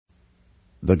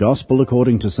The Gospel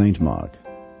according to St. Mark,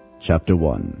 chapter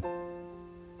 1.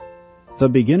 The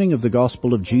beginning of the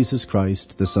Gospel of Jesus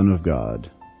Christ, the Son of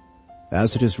God.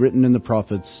 As it is written in the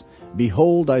prophets,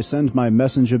 Behold, I send my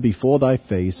messenger before thy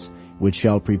face, which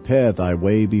shall prepare thy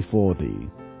way before thee.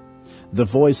 The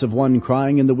voice of one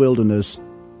crying in the wilderness,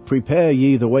 Prepare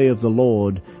ye the way of the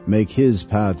Lord, make his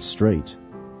path straight.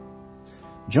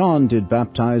 John did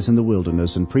baptize in the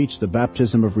wilderness, and preached the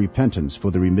baptism of repentance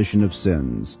for the remission of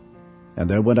sins. And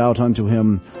there went out unto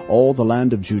him all the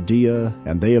land of Judea,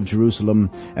 and they of Jerusalem,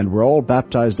 and were all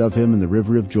baptized of him in the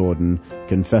river of Jordan,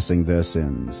 confessing their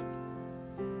sins.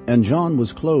 And John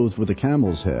was clothed with a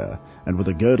camel's hair, and with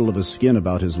a girdle of a skin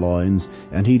about his loins,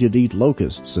 and he did eat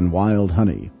locusts and wild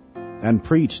honey, and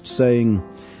preached, saying,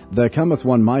 There cometh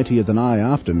one mightier than I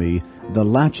after me, the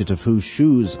latchet of whose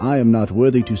shoes I am not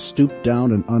worthy to stoop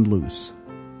down and unloose.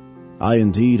 I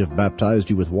indeed have baptized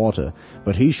you with water,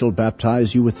 but he shall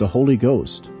baptize you with the Holy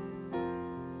Ghost.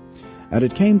 And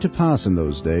it came to pass in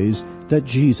those days that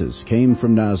Jesus came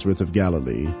from Nazareth of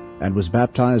Galilee, and was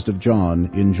baptized of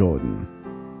John in Jordan.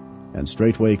 And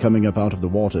straightway coming up out of the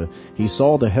water, he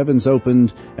saw the heavens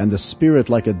opened, and the Spirit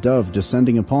like a dove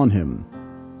descending upon him.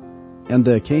 And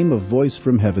there came a voice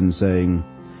from heaven, saying,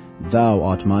 Thou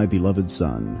art my beloved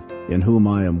Son, in whom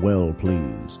I am well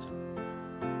pleased.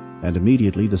 And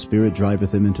immediately the Spirit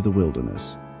driveth him into the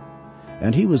wilderness.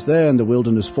 And he was there in the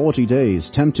wilderness 40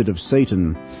 days, tempted of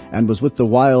Satan, and was with the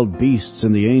wild beasts,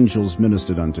 and the angels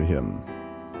ministered unto him.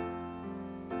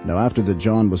 Now after that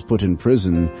John was put in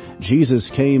prison, Jesus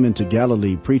came into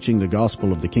Galilee, preaching the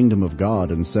gospel of the kingdom of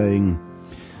God, and saying,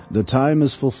 The time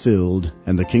is fulfilled,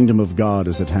 and the kingdom of God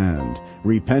is at hand.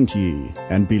 Repent ye,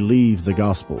 and believe the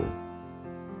gospel.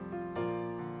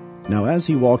 Now as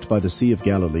he walked by the sea of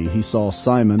Galilee, he saw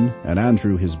Simon and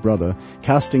Andrew his brother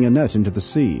casting a net into the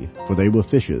sea, for they were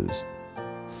fishers.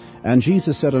 And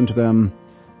Jesus said unto them,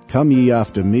 Come ye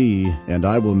after me, and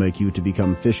I will make you to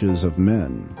become fishers of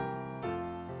men.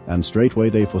 And straightway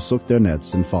they forsook their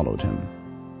nets, and followed him.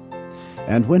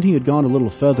 And when he had gone a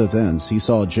little further thence, he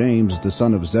saw James the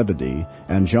son of Zebedee,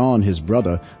 and John his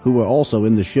brother, who were also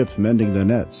in the ship mending their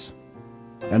nets.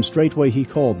 And straightway he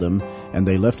called them, and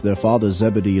they left their father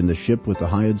Zebedee in the ship with the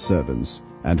hired servants,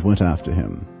 and went after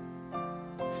him.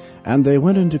 And they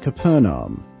went into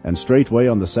Capernaum, and straightway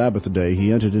on the Sabbath day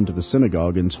he entered into the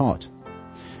synagogue and taught.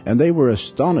 And they were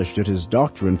astonished at his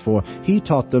doctrine, for he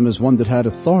taught them as one that had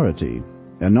authority,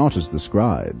 and not as the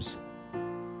scribes.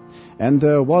 And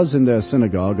there was in their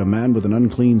synagogue a man with an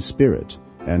unclean spirit,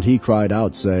 and he cried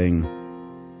out, saying,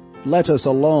 Let us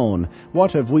alone.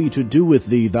 What have we to do with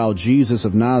thee, thou Jesus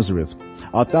of Nazareth?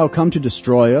 Art thou come to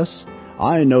destroy us?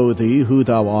 I know thee who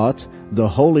thou art, the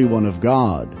Holy One of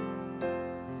God.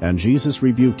 And Jesus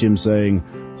rebuked him, saying,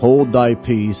 Hold thy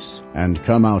peace, and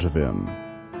come out of him.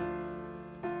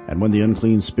 And when the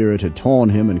unclean spirit had torn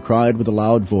him, and cried with a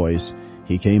loud voice,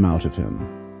 he came out of him.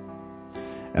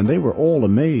 And they were all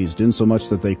amazed, insomuch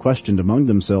that they questioned among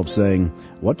themselves, saying,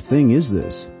 What thing is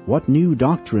this? What new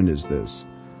doctrine is this?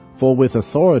 For with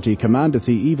authority commandeth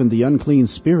he even the unclean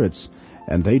spirits,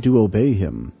 and they do obey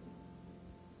him.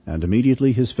 And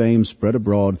immediately his fame spread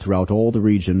abroad throughout all the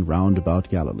region round about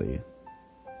Galilee.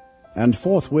 And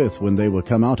forthwith, when they were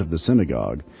come out of the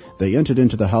synagogue, they entered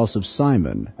into the house of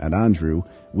Simon and Andrew,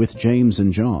 with James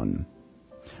and John.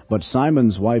 But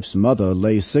Simon's wife's mother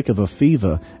lay sick of a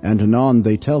fever, and anon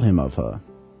they tell him of her.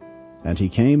 And he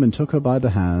came and took her by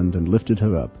the hand, and lifted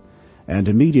her up, and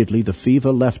immediately the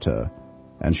fever left her,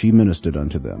 and she ministered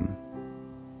unto them.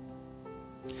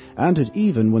 And at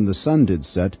even when the sun did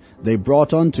set, they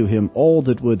brought unto him all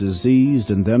that were diseased,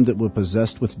 and them that were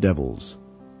possessed with devils.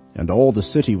 And all the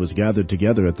city was gathered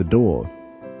together at the door.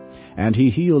 And he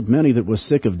healed many that were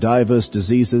sick of divers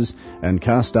diseases, and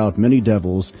cast out many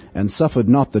devils, and suffered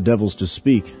not the devils to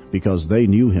speak, because they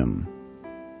knew him.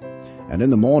 And in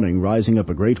the morning, rising up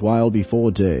a great while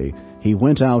before day, he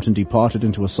went out and departed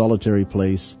into a solitary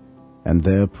place, and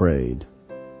there prayed.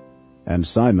 And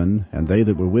Simon and they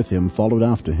that were with him followed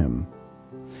after him.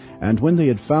 And when they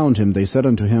had found him, they said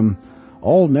unto him,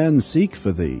 All men seek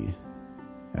for thee.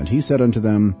 And he said unto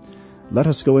them, Let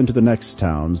us go into the next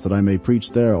towns, that I may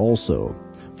preach there also,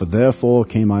 for therefore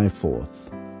came I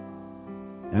forth.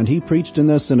 And he preached in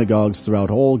their synagogues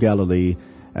throughout all Galilee,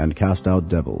 and cast out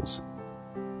devils.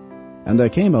 And there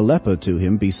came a leper to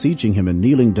him, beseeching him, and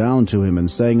kneeling down to him, and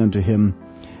saying unto him,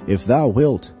 If thou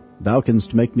wilt, thou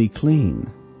canst make me clean.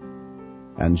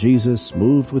 And Jesus,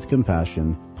 moved with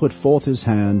compassion, put forth his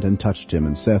hand, and touched him,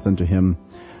 and saith unto him,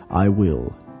 I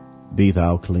will, be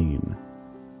thou clean.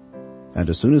 And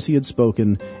as soon as he had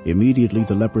spoken, immediately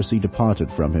the leprosy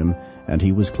departed from him, and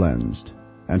he was cleansed.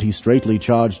 And he straitly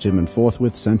charged him, and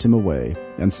forthwith sent him away,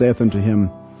 and saith unto him,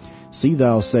 See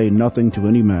thou say nothing to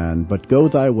any man, but go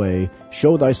thy way,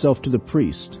 show thyself to the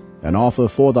priest, and offer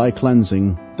for thy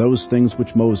cleansing those things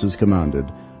which Moses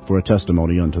commanded, for a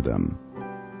testimony unto them.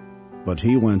 But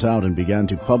he went out and began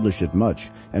to publish it much,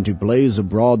 and to blaze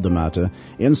abroad the matter,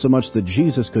 insomuch that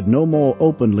Jesus could no more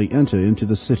openly enter into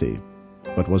the city,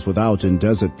 but was without in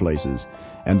desert places,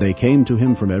 and they came to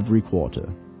him from every quarter.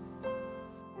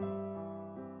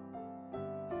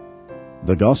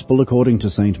 The Gospel according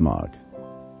to St. Mark,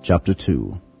 chapter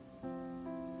 2.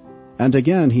 And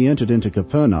again he entered into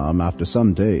Capernaum after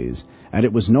some days, and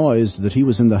it was noised that he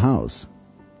was in the house.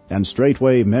 And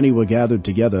straightway many were gathered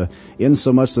together,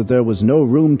 insomuch that there was no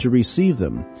room to receive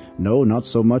them, no, not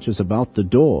so much as about the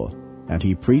door, and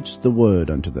he preached the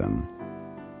word unto them.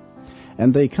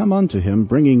 And they come unto him,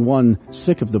 bringing one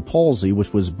sick of the palsy,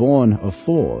 which was borne of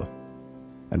 4.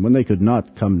 And when they could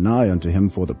not come nigh unto him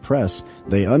for the press,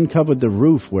 they uncovered the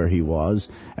roof where he was,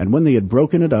 and when they had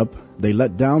broken it up, they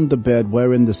let down the bed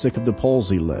wherein the sick of the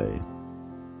palsy lay.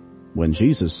 When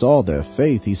Jesus saw their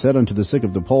faith, he said unto the sick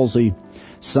of the palsy,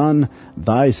 Son,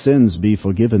 thy sins be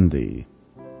forgiven thee.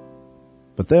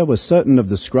 But there were certain of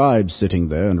the scribes sitting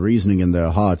there, and reasoning in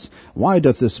their hearts, Why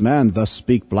doth this man thus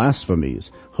speak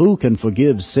blasphemies? Who can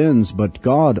forgive sins but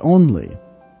God only?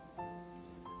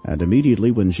 And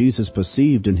immediately when Jesus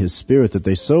perceived in his spirit that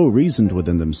they so reasoned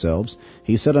within themselves,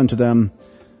 he said unto them,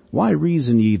 Why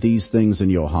reason ye these things in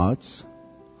your hearts?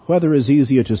 Whether is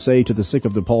easier to say to the sick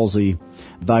of the palsy,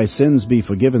 Thy sins be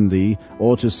forgiven thee,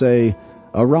 or to say,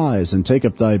 Arise, and take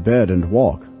up thy bed, and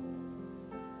walk?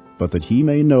 But that ye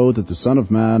may know that the Son of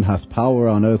Man hath power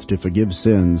on earth to forgive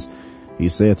sins, he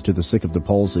saith to the sick of the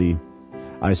palsy,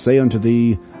 I say unto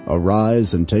thee,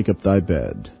 Arise, and take up thy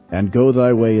bed, and go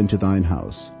thy way into thine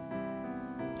house.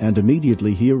 And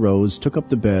immediately he arose, took up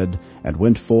the bed, and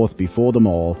went forth before them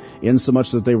all,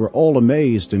 insomuch that they were all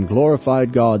amazed, and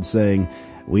glorified God, saying,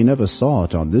 We never saw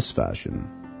it on this fashion.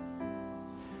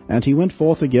 And he went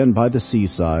forth again by the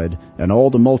seaside, and all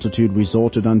the multitude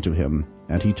resorted unto him,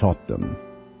 and he taught them.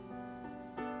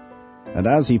 And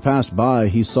as he passed by,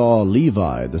 he saw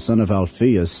Levi, the son of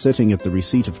Alphaeus, sitting at the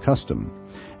receipt of custom,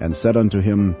 and said unto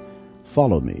him,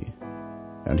 Follow me.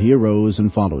 And he arose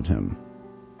and followed him.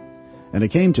 And it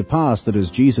came to pass that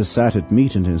as Jesus sat at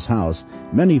meat in his house,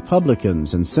 many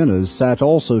publicans and sinners sat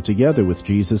also together with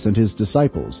Jesus and his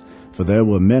disciples, for there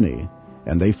were many,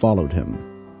 and they followed him.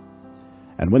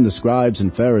 And when the scribes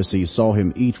and Pharisees saw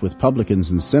him eat with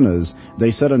publicans and sinners,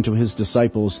 they said unto his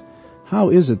disciples, How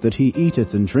is it that he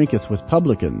eateth and drinketh with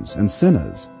publicans and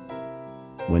sinners?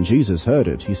 When Jesus heard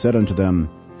it, he said unto them,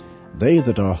 They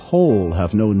that are whole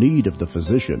have no need of the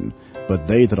physician, but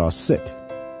they that are sick.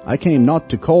 I came not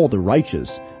to call the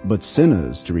righteous, but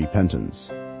sinners to repentance.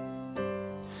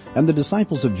 And the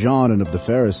disciples of John and of the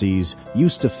Pharisees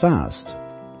used to fast.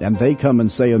 And they come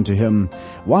and say unto him,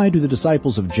 Why do the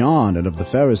disciples of John and of the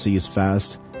Pharisees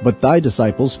fast, but thy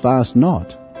disciples fast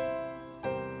not?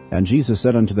 And Jesus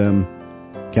said unto them,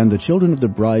 Can the children of the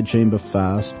bridechamber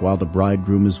fast while the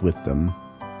bridegroom is with them?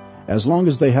 As long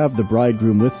as they have the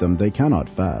bridegroom with them, they cannot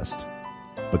fast.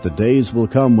 But the days will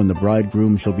come when the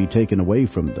bridegroom shall be taken away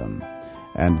from them,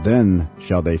 and then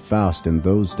shall they fast in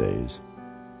those days.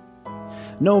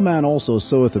 No man also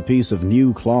seweth a piece of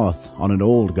new cloth on an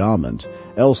old garment,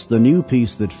 else the new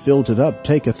piece that filled it up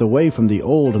taketh away from the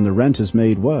old, and the rent is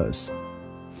made worse.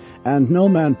 And no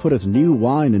man putteth new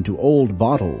wine into old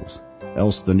bottles,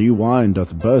 else the new wine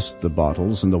doth burst the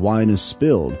bottles, and the wine is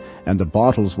spilled, and the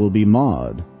bottles will be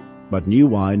marred. But new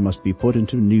wine must be put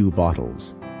into new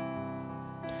bottles.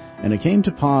 And it came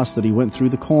to pass that he went through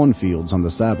the cornfields on the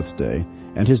Sabbath day,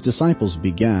 and his disciples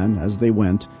began, as they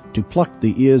went, to pluck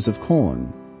the ears of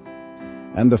corn.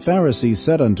 And the Pharisees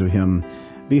said unto him,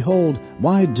 Behold,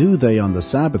 why do they on the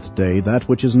Sabbath day that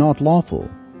which is not lawful?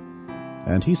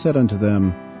 And he said unto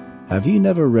them, Have ye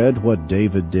never read what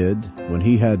David did, when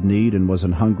he had need and was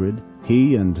an hungred,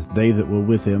 he and they that were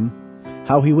with him?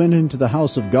 How he went into the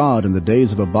house of God in the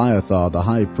days of Abiathar the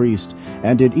high priest,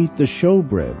 and did eat the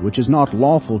showbread, which is not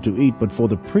lawful to eat but for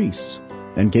the priests,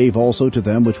 and gave also to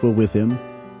them which were with him?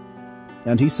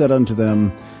 And he said unto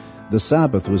them, The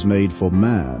Sabbath was made for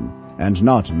man, and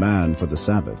not man for the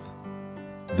Sabbath.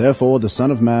 Therefore the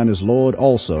Son of Man is Lord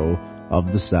also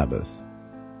of the Sabbath.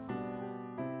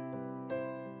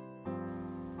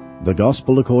 The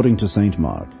Gospel according to St.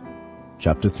 Mark,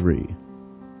 chapter 3.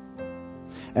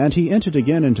 And he entered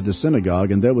again into the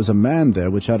synagogue, and there was a man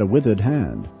there which had a withered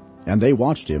hand. And they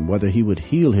watched him, whether he would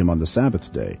heal him on the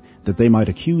Sabbath day, that they might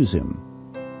accuse him.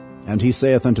 And he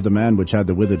saith unto the man which had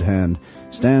the withered hand,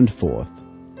 Stand forth.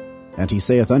 And he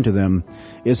saith unto them,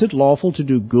 Is it lawful to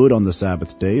do good on the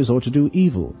Sabbath days, or to do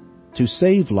evil, to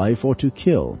save life, or to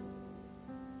kill?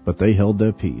 But they held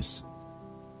their peace.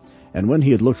 And when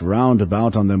he had looked round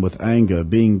about on them with anger,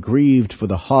 being grieved for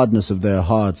the hardness of their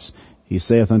hearts, he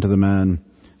saith unto the man,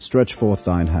 Stretch forth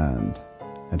thine hand.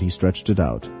 And he stretched it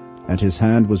out, and his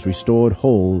hand was restored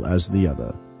whole as the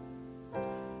other.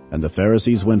 And the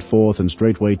Pharisees went forth, and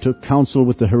straightway took counsel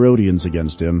with the Herodians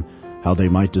against him, how they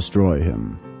might destroy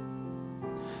him.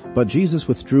 But Jesus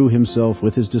withdrew himself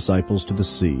with his disciples to the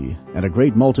sea, and a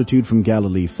great multitude from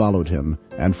Galilee followed him,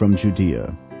 and from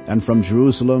Judea, and from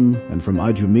Jerusalem, and from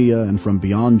Idumea, and from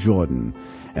beyond Jordan,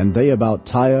 and they about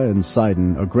Tyre and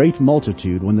Sidon, a great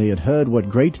multitude, when they had heard what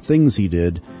great things he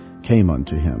did, came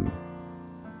unto him.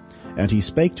 And he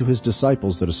spake to his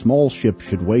disciples that a small ship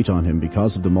should wait on him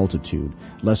because of the multitude,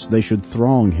 lest they should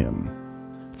throng him.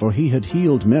 For he had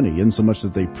healed many, insomuch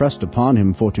that they pressed upon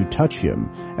him for to touch him,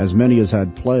 as many as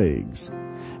had plagues.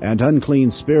 And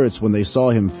unclean spirits, when they saw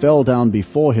him, fell down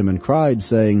before him, and cried,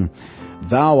 saying,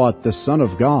 Thou art the Son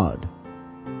of God.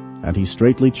 And he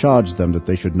straitly charged them that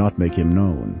they should not make him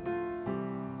known.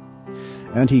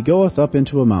 And he goeth up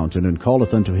into a mountain, and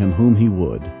calleth unto him whom he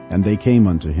would, and they came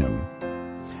unto him.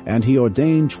 And he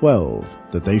ordained 12,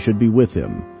 that they should be with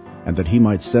him, and that he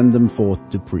might send them forth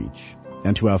to preach,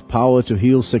 and to have power to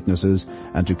heal sicknesses,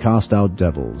 and to cast out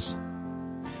devils.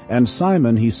 And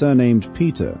Simon he surnamed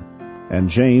Peter, and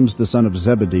James the son of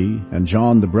Zebedee, and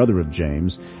John the brother of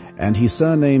James, and he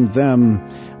surnamed them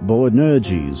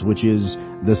Boanerges, which is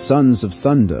the sons of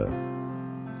thunder.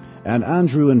 And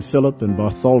Andrew and Philip and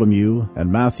Bartholomew,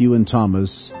 and Matthew and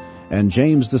Thomas, and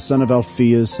James the son of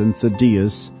Alphaeus, and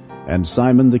Thaddeus, and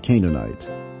Simon the Canaanite,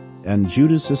 and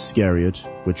Judas Iscariot,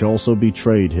 which also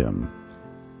betrayed him.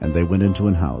 And they went into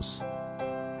an house.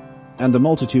 And the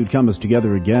multitude cometh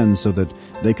together again, so that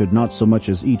they could not so much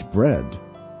as eat bread.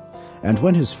 And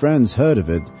when his friends heard of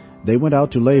it, they went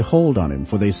out to lay hold on him,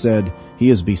 for they said, He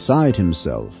is beside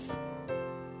himself.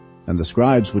 And the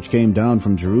scribes which came down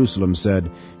from Jerusalem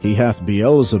said, He hath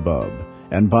Beelzebub,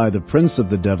 and by the prince of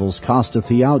the devils casteth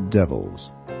he out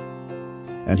devils.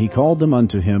 And he called them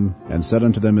unto him, and said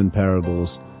unto them in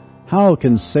parables, How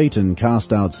can Satan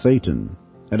cast out Satan?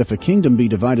 And if a kingdom be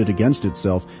divided against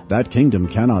itself, that kingdom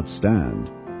cannot stand.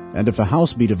 And if a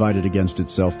house be divided against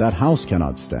itself, that house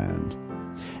cannot stand.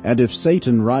 And if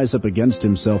Satan rise up against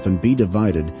himself and be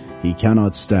divided, he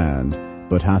cannot stand,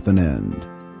 but hath an end.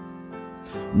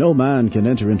 No man can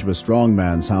enter into a strong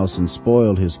man's house and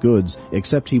spoil his goods,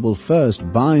 except he will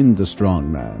first bind the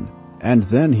strong man, and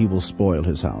then he will spoil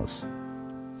his house.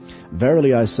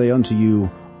 Verily I say unto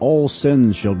you, all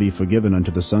sins shall be forgiven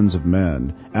unto the sons of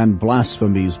men, and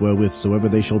blasphemies wherewith soever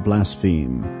they shall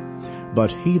blaspheme.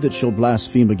 But he that shall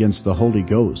blaspheme against the Holy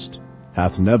Ghost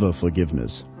hath never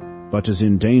forgiveness, but is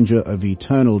in danger of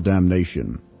eternal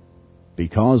damnation,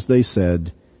 because they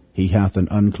said, He hath an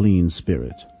unclean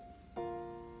spirit.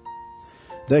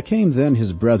 There came then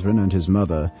his brethren and his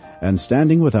mother, and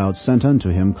standing without sent unto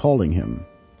him, calling him.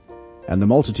 And the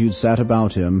multitude sat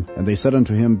about him, and they said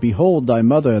unto him, Behold, thy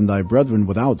mother and thy brethren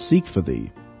without seek for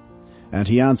thee. And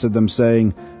he answered them,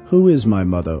 saying, Who is my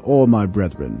mother, or my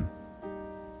brethren?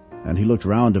 And he looked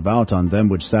round about on them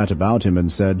which sat about him,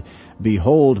 and said,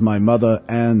 Behold my mother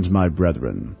and my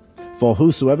brethren. For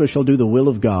whosoever shall do the will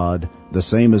of God, the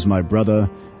same is my brother,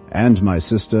 and my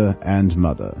sister, and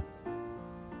mother.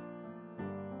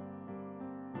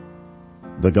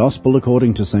 The Gospel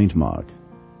according to St. Mark,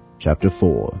 chapter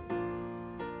 4.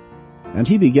 And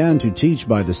he began to teach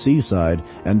by the seaside,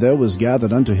 and there was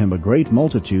gathered unto him a great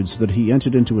multitude, so that he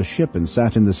entered into a ship and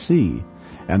sat in the sea,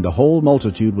 and the whole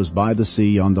multitude was by the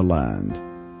sea on the land.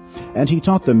 And he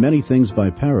taught them many things by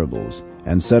parables,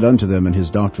 and said unto them in his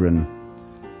doctrine,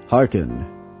 Hearken,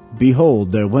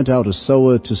 behold, there went out a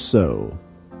sower to sow.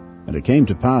 And it came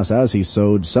to pass, as he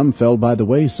sowed, some fell by the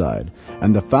wayside,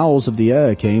 and the fowls of the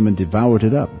air came and devoured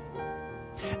it up.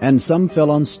 And some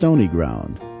fell on stony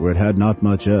ground, where it had not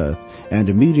much earth, and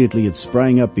immediately it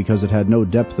sprang up, because it had no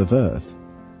depth of earth.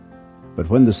 But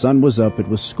when the sun was up, it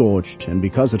was scorched, and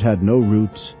because it had no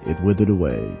root, it withered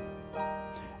away.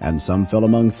 And some fell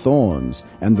among thorns,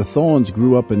 and the thorns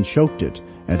grew up and choked it,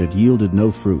 and it yielded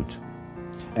no fruit.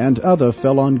 And other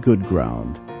fell on good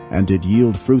ground, and did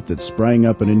yield fruit that sprang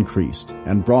up and increased,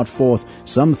 and brought forth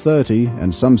some 30,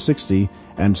 and some 60,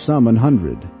 and some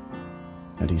 100.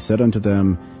 And he said unto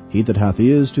them, He that hath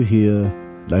ears to hear,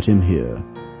 let him hear.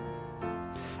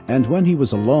 And when he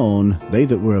was alone, they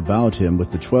that were about him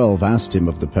with the 12 asked him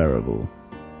of the parable.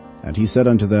 And he said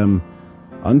unto them,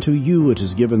 Unto you it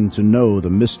is given to know the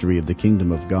mystery of the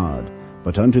kingdom of God,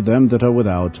 but unto them that are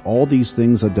without all these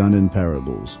things are done in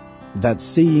parables, that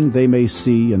seeing they may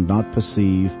see and not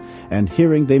perceive, and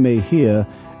hearing they may hear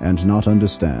and not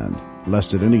understand,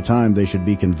 lest at any time they should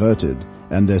be converted,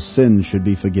 and their sins should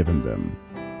be forgiven them.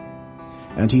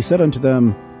 And he said unto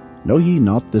them, Know ye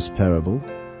not this parable?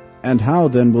 And how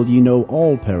then will ye know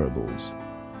all parables?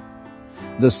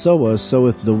 The sower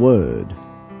soweth the word,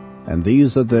 and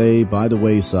these are they by the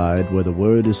wayside where the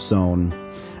word is sown.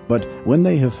 But when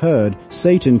they have heard,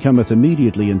 Satan cometh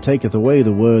immediately and taketh away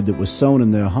the word that was sown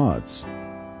in their hearts.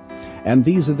 And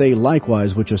these are they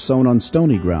likewise which are sown on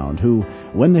stony ground, who,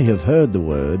 when they have heard the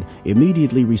word,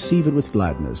 immediately receive it with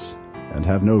gladness, and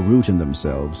have no root in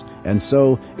themselves, and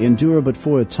so endure but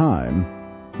for a time.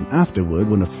 And afterward,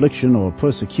 when affliction or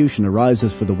persecution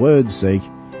ariseth for the word's sake,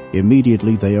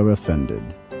 immediately they are offended.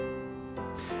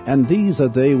 And these are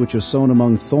they which are sown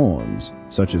among thorns,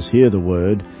 such as hear the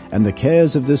word, and the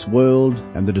cares of this world,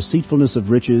 and the deceitfulness of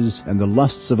riches, and the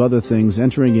lusts of other things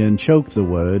entering in choke the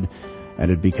word,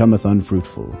 and it becometh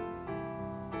unfruitful.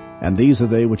 And these are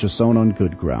they which are sown on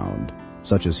good ground,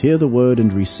 such as hear the word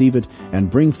and receive it, and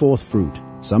bring forth fruit,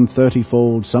 some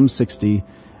 30-fold, some 60,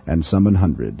 and some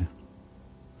 100.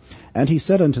 And he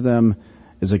said unto them,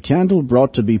 Is a candle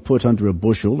brought to be put under a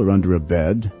bushel or under a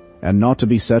bed, and not to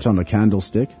be set on a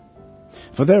candlestick?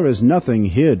 For there is nothing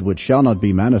hid which shall not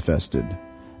be manifested,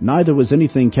 neither was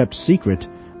anything kept secret,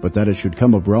 but that it should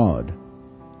come abroad.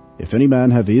 If any man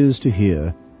have ears to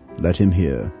hear, let him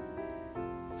hear.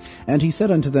 And he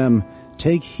said unto them,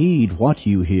 Take heed what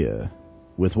you hear.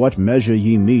 With what measure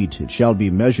ye mete, it shall be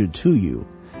measured to you,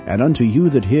 and unto you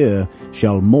that hear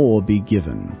shall more be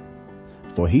given.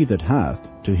 For he that hath,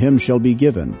 to him shall be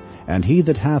given, and he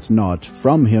that hath not,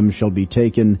 from him shall be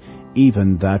taken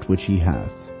even that which he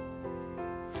hath.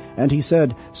 And he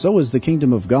said, So is the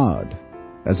kingdom of God,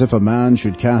 as if a man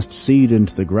should cast seed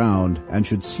into the ground, and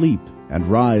should sleep, and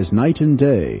rise night and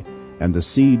day, and the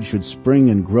seed should spring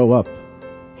and grow up,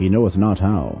 he knoweth not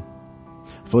how.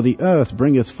 For the earth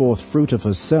bringeth forth fruit of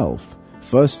herself,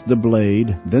 first the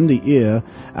blade, then the ear,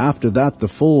 after that the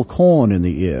full corn in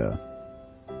the ear.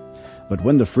 But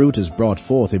when the fruit is brought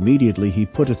forth, immediately he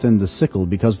putteth in the sickle,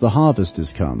 because the harvest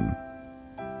is come.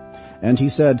 And he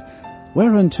said,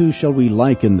 Whereunto shall we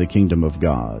liken the kingdom of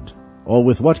God? Or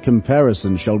with what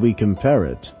comparison shall we compare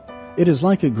it? It is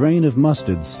like a grain of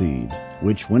mustard seed,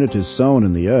 which when it is sown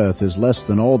in the earth is less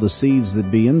than all the seeds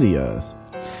that be in the earth.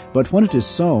 But when it is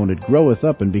sown, it groweth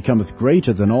up and becometh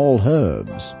greater than all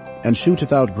herbs, and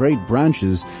shooteth out great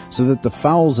branches, so that the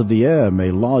fowls of the air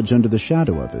may lodge under the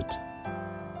shadow of it.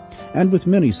 And with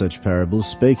many such parables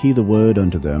spake he the word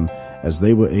unto them, as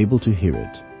they were able to hear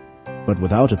it. But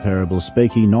without a parable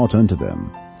spake he not unto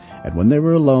them. And when they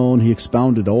were alone, he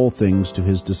expounded all things to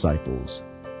his disciples.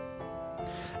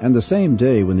 And the same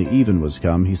day, when the even was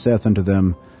come, he saith unto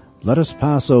them, Let us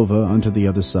pass over unto the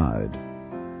other side.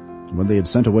 And when they had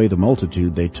sent away the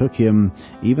multitude, they took him,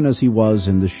 even as he was,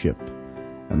 in the ship.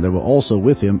 And there were also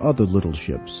with him other little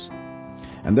ships.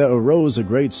 And there arose a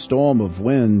great storm of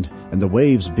wind, and the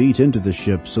waves beat into the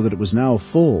ship, so that it was now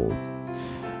full.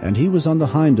 And he was on the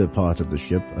hinder part of the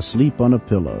ship, asleep on a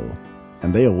pillow.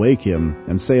 And they awake him,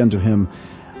 and say unto him,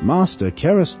 Master,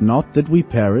 carest not that we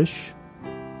perish?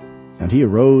 And he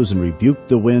arose and rebuked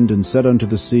the wind, and said unto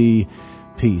the sea,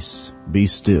 Peace, be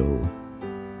still.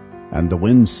 And the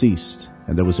wind ceased,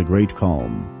 and there was a great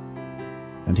calm.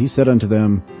 And he said unto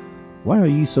them, Why are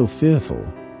ye so fearful?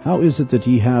 How is it that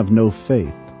ye have no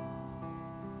faith?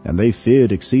 And they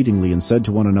feared exceedingly, and said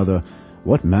to one another,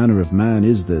 What manner of man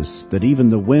is this, that even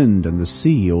the wind and the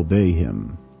sea obey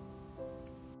him?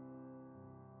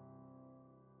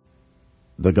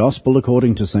 The Gospel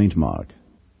according to St. Mark,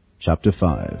 chapter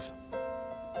 5.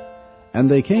 And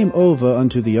they came over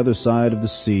unto the other side of the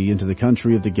sea, into the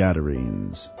country of the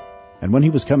Gadarenes. And when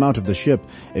he was come out of the ship,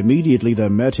 immediately there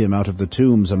met him out of the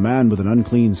tombs a man with an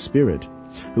unclean spirit,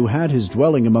 who had his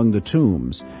dwelling among the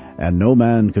tombs, and no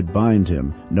man could bind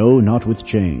him, no, not with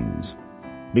chains.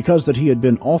 Because that he had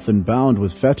been often bound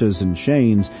with fetters and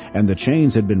chains, and the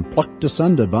chains had been plucked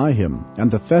asunder by him, and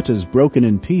the fetters broken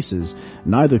in pieces,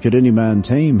 neither could any man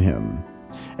tame him.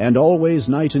 And always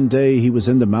night and day he was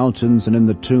in the mountains and in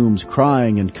the tombs,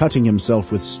 crying and cutting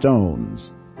himself with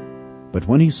stones. But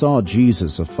when he saw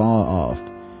Jesus afar off,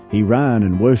 he ran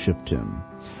and worshipped him,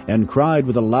 and cried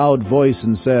with a loud voice,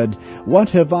 and said, What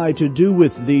have I to do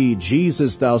with thee,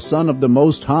 Jesus, thou Son of the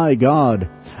Most High God?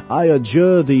 I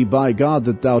adjure thee by God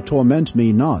that thou torment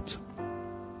me not.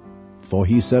 For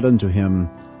he said unto him,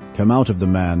 Come out of the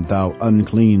man, thou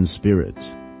unclean spirit.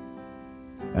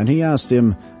 And he asked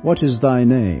him, What is thy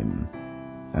name?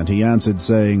 And he answered,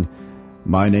 saying,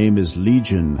 My name is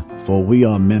Legion, for we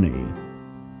are many.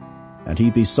 and he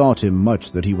besought him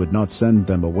much that he would not send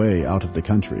them away out of the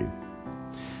country.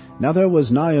 Now there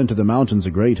was nigh unto the mountains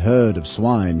a great herd of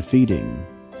swine feeding.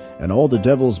 And all the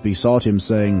devils besought him,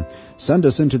 saying, Send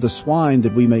us into the swine,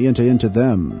 that we may enter into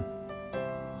them.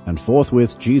 And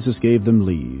forthwith Jesus gave them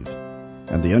leave.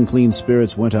 And the unclean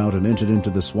spirits went out and entered into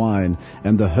the swine,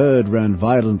 and the herd ran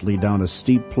violently down a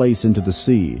steep place into the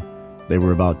sea. They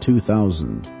were about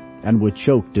 2,000, and were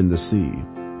choked in the sea.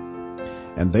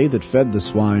 And they that fed the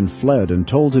swine fled, and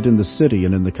told it in the city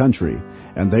and in the country,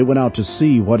 and they went out to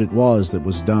see what it was that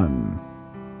was done.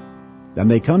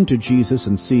 And they come to Jesus,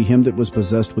 and see him that was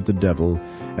possessed with the devil,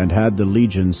 and had the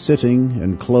legion, sitting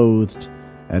and clothed,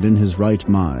 and in his right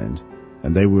mind,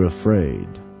 and they were afraid.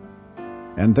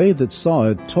 And they that saw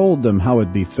it told them how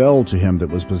it befell to him that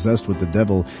was possessed with the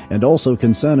devil, and also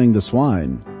concerning the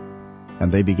swine.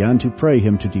 And they began to pray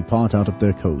him to depart out of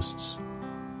their coasts.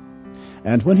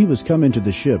 And when he was come into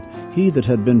the ship, he that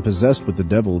had been possessed with the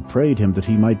devil prayed him that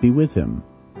he might be with him.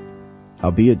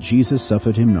 Howbeit Jesus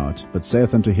suffered him not, but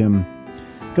saith unto him,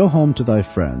 Go home to thy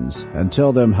friends, and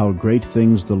tell them how great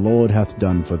things the Lord hath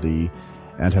done for thee,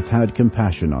 and hath had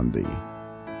compassion on thee.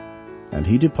 And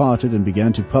he departed, and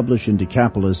began to publish in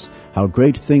Decapolis how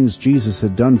great things Jesus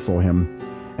had done for him,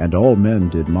 and all men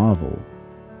did marvel.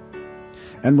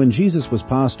 And when Jesus was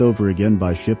passed over again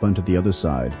by ship unto the other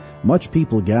side, much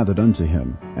people gathered unto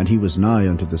him, and he was nigh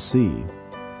unto the sea.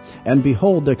 And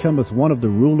behold, there cometh one of the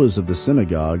rulers of the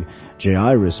synagogue,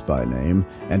 Jairus by name,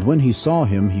 and when he saw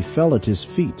him, he fell at his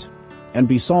feet, and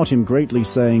besought him greatly,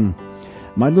 saying,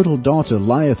 My little daughter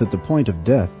lieth at the point of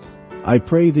death. I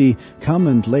pray thee, come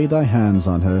and lay thy hands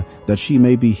on her, that she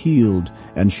may be healed,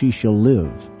 and she shall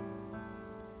live.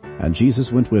 And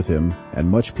Jesus went with him, and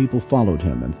much people followed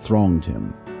him, and thronged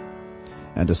him.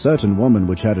 And a certain woman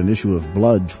which had an issue of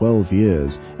blood 12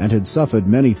 years, and had suffered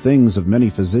many things of many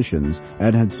physicians,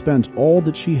 and had spent all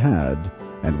that she had,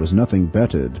 and was nothing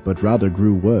bettered, but rather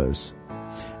grew worse,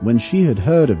 when she had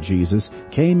heard of Jesus,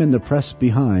 came in the press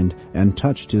behind, and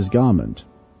touched his garment.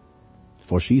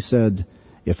 For she said,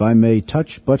 If I may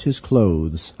touch but his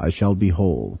clothes, I shall be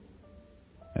whole.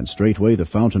 And straightway the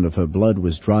fountain of her blood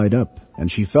was dried up,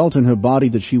 and she felt in her body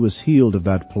that she was healed of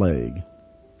that plague.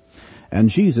 And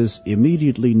Jesus,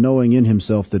 immediately knowing in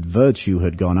himself that virtue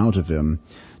had gone out of him,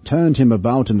 turned him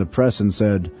about in the press, and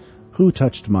said, Who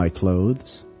touched my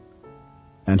clothes?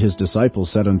 And his disciples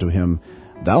said unto him,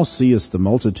 Thou seest the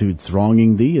multitude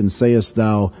thronging thee, and sayest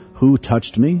thou, Who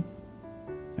touched me?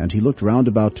 And he looked round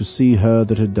about to see her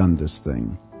that had done this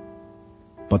thing.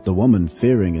 But the woman,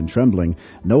 fearing and trembling,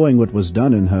 knowing what was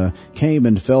done in her, came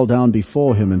and fell down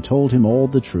before him, and told him all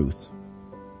the truth.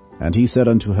 And he said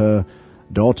unto her,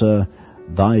 Daughter,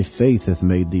 thy faith hath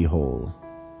made thee whole.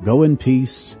 Go in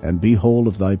peace, and be whole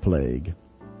of thy plague.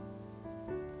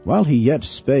 While he yet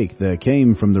spake, there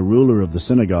came from the ruler of the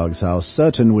synagogue's house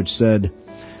certain which said,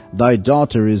 Thy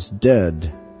daughter is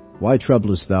dead. Why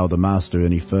troublest thou the master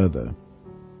any further?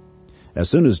 As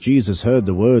soon as Jesus heard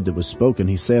the word that was spoken,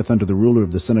 he saith unto the ruler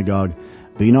of the synagogue,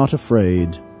 Be not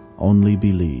afraid, only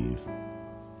believe.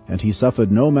 And he suffered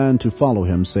no man to follow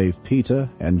him, save Peter,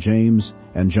 and James,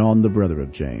 and John the brother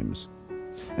of James.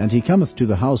 And he cometh to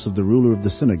the house of the ruler of the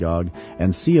synagogue,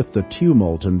 and seeth the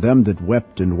tumult, and them that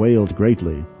wept and wailed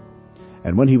greatly.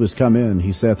 And when he was come in,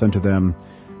 he saith unto them,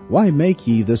 Why make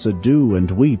ye this ado, and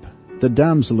weep? The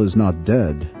damsel is not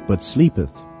dead, but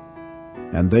sleepeth.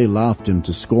 And they laughed him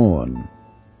to scorn.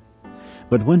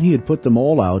 But when he had put them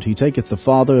all out, he taketh the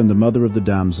father and the mother of the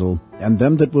damsel, and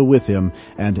them that were with him,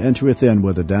 and entereth in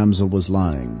where the damsel was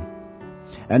lying.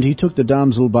 And he took the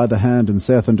damsel by the hand, and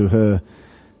saith unto her,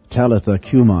 Talitha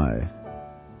cumi,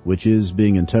 which is,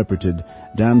 being interpreted,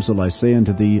 Damsel, I say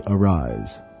unto thee,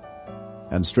 arise.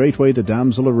 And straightway the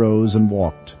damsel arose and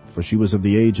walked, for she was of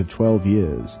the age of 12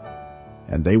 years.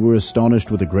 And they were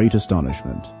astonished with a great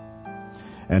astonishment.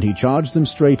 And he charged them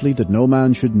straitly that no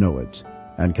man should know it,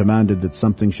 and commanded that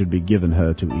something should be given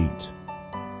her to eat.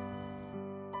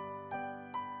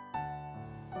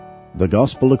 The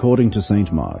Gospel according to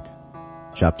St. Mark,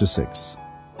 chapter 6.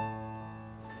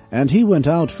 And he went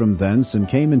out from thence, and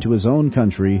came into his own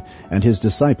country, and his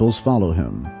disciples follow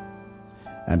him.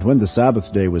 And when the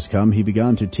Sabbath day was come, he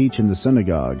began to teach in the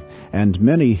synagogue, and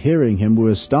many hearing him were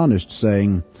astonished,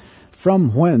 saying,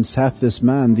 From whence hath this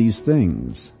man these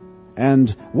things?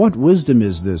 And what wisdom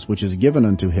is this which is given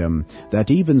unto him, that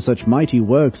even such mighty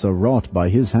works are wrought by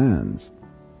his hands?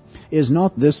 Is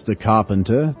not this the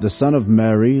carpenter, the son of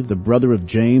Mary, the brother of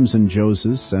James and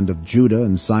Joseph, and of Judah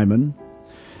and Simon?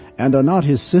 And are not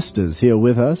his sisters here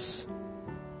with us?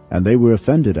 And they were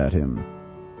offended at him.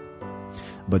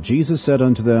 But Jesus said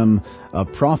unto them, A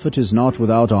prophet is not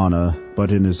without honor, but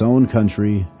but in his own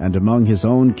country, and among his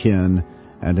own kin,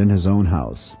 and in his own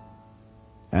house.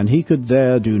 And he could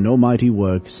there do no mighty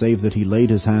work, save that he laid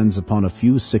his hands upon a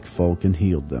few sick folk and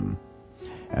healed them.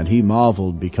 And he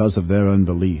marveled because of their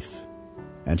unbelief.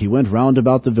 And he went round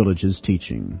about the villages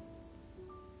teaching.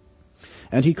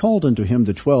 And he called unto him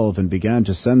the 12, and began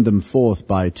to send them forth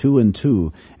by 2 and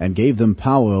 2, and gave them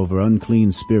power over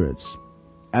unclean spirits,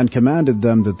 and commanded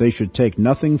them that they should take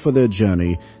nothing for their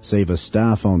journey, save a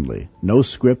staff only, no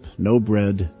scrip, no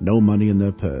bread, no money in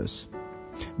their purse,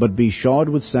 but be shod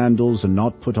with sandals, and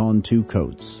not put on 2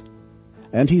 coats.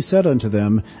 And he said unto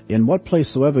them, In what place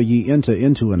soever ye enter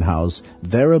into an house,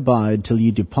 there abide till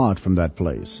ye depart from that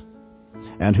place.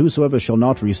 And whosoever shall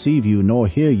not receive you, nor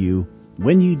hear you,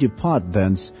 when ye depart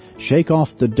thence, shake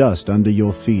off the dust under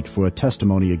your feet for a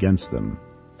testimony against them.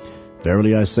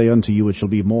 Verily I say unto you, it shall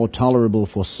be more tolerable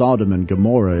for Sodom and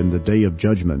Gomorrah in the day of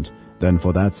judgment than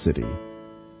for that city.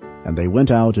 And they went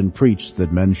out and preached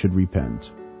that men should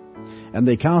repent. And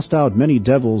they cast out many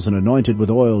devils, and anointed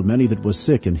with oil many that were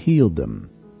sick, and healed them.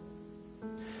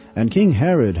 And King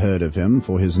Herod heard of him,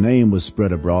 for his name was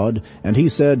spread abroad, and he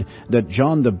said that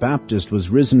John the Baptist was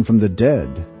risen from the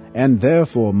dead, and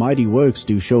therefore mighty works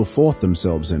do show forth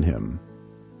themselves in him.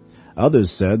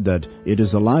 Others said that it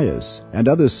is Elias, and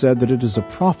others said that it is a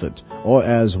prophet, or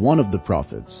as one of the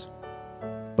prophets.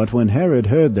 But when Herod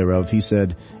heard thereof, he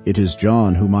said, It is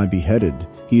John whom I beheaded.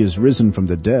 He is risen from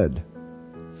the dead.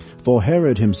 For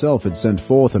Herod himself had sent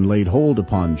forth and laid hold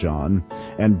upon John,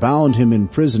 and bound him in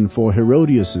prison for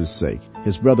Herodias' sake,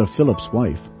 his brother Philip's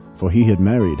wife, for he had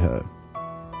married her.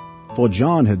 For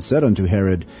John had said unto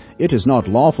Herod, It is not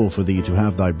lawful for thee to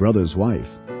have thy brother's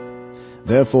wife.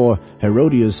 Therefore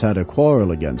Herodias had a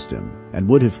quarrel against him, and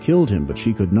would have killed him, but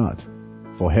she could not.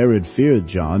 For Herod feared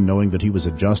John, knowing that he was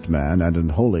a just man and an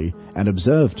holy, and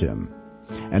observed him.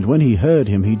 And when he heard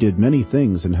him, he did many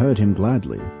things, and heard him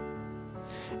gladly.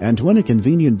 And when a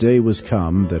convenient day was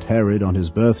come, that Herod on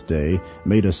his birthday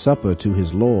made a supper to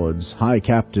his lords, high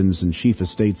captains and chief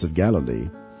estates of Galilee.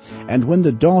 And when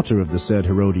the daughter of the said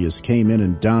Herodias came in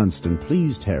and danced and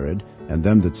pleased Herod, and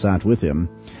them that sat with him,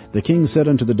 the king said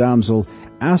unto the damsel,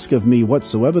 Ask of me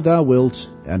whatsoever thou wilt,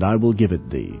 and I will give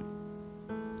it thee.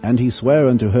 And he sware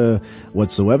unto her,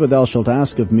 Whatsoever thou shalt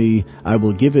ask of me, I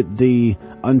will give it thee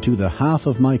unto the half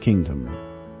of my kingdom.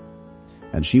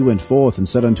 And she went forth and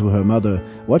said unto her mother,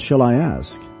 What shall I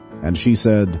ask? And she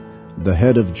said, The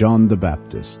head of John the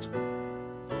Baptist.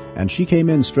 And she came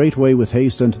in straightway with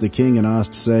haste unto the king, and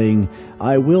asked, saying,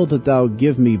 I will that thou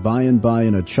give me by and by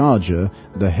in a charger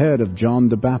the head of John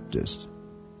the Baptist.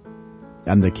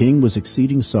 And the king was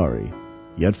exceeding sorry,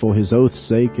 yet for his oath's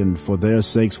sake, and for their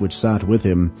sakes which sat with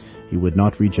him, he would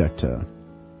not reject her.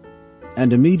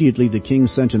 And immediately the king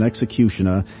sent an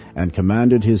executioner, and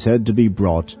commanded his head to be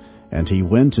brought, and he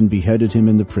went and beheaded him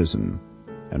in the prison,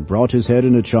 and brought his head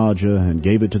in a charger, and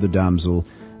gave it to the damsel,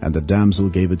 and the damsel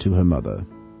gave it to her mother.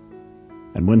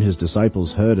 And when his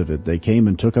disciples heard of it, they came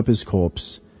and took up his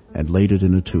corpse, and laid it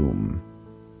in a tomb.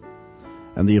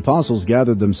 And the apostles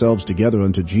gathered themselves together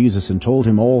unto Jesus, and told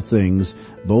him all things,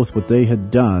 both what they had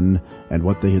done, and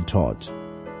what they had taught.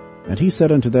 And he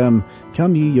said unto them,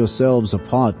 Come ye yourselves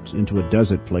apart into a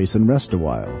desert place, and rest a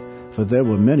while. For there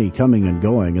were many coming and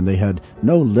going, and they had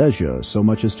no leisure so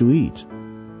much as to eat.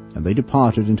 And they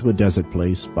departed into a desert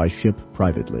place by ship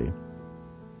privately.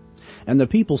 And the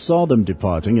people saw them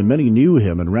departing, and many knew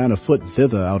him, and ran afoot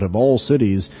thither out of all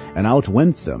cities, and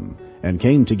outwent them, and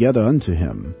came together unto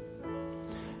him.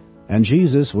 And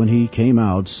Jesus, when he came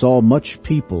out, saw much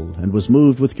people, and was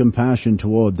moved with compassion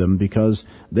toward them, because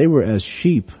they were as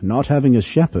sheep not having a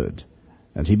shepherd.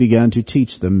 And he began to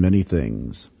teach them many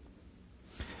things.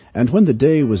 And when the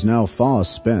day was now far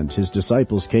spent, his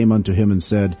disciples came unto him, and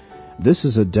said, This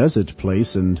is a desert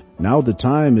place, and now the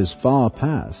time is far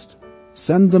past.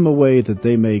 Send them away, that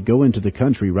they may go into the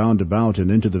country round about,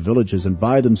 and into the villages, and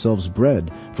buy themselves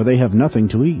bread, for they have nothing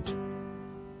to eat.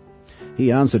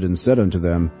 He answered and said unto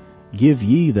them, Give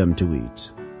ye them to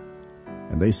eat.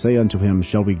 And they say unto him,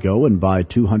 Shall we go and buy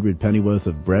 200 pennyworth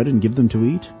of bread, and give them to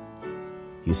eat?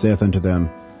 He saith unto them,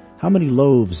 How many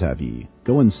loaves have ye?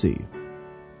 Go and see.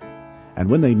 And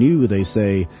when they knew, they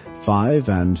say, 5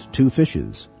 and 2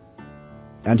 fishes.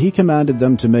 And he commanded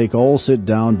them to make all sit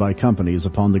down by companies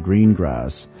upon the green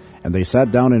grass. And they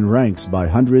sat down in ranks by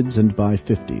hundreds and by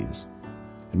 50s.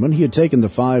 And when he had taken the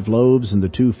 5 loaves and the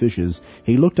 2 fishes,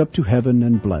 he looked up to heaven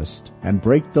and blessed, and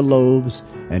brake the loaves,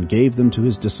 and gave them to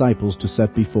his disciples to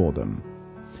set before them.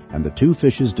 And the 2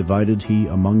 fishes divided he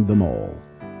among them all.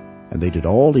 And they did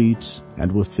all eat,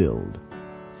 and were filled.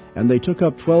 And they took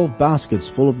up 12 baskets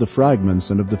full of the fragments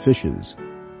and of the fishes.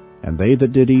 And they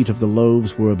that did eat of the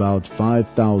loaves were about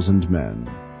 5,000 men.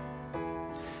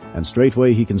 And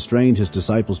straightway he constrained his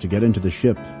disciples to get into the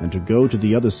ship, and to go to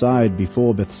the other side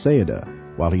before Bethsaida,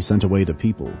 while he sent away the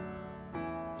people.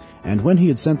 And when he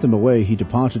had sent them away, he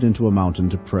departed into a mountain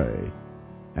to pray.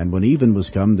 And when even was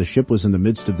come, the ship was in the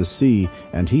midst of the sea,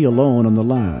 and he alone on the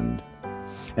land.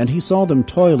 And he saw them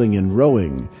toiling in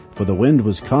rowing, for the wind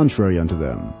was contrary unto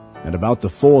them. And about the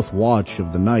 4th watch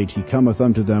of the night he cometh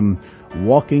unto them,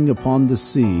 walking upon the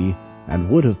sea, and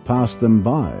would have passed them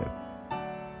by.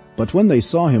 But when they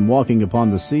saw him walking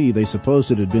upon the sea, they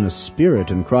supposed it had been a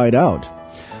spirit, and cried out.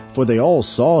 For they all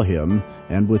saw him,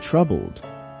 and were troubled.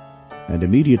 And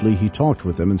immediately he talked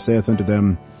with them, and saith unto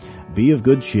them, Be of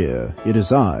good cheer, it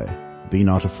is I, be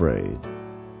not afraid.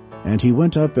 And he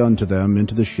went up unto them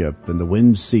into the ship, and the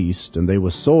wind ceased, and they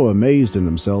were sore amazed in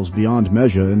themselves beyond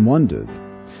measure, and wondered.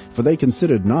 For they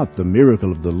considered not the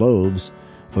miracle of the loaves,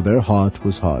 for their heart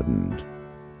was hardened.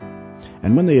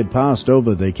 And when they had passed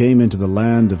over, they came into the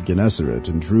land of Gennesaret,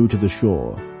 and drew to the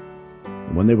shore.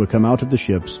 And when they were come out of the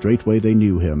ship, straightway they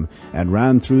knew him, and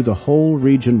ran through the whole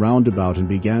region round about, and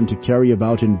began to carry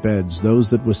about in beds those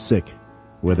that were sick,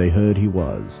 where they heard he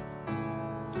was.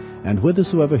 And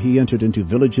whithersoever he entered into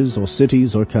villages or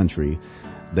cities or country,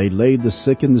 they laid the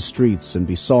sick in the streets, and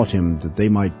besought him that they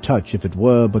might touch, if it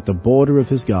were but the border of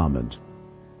his garment.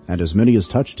 And as many as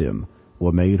touched him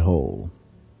were made whole.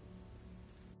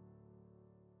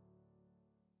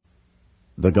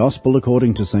 The Gospel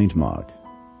according to St. Mark,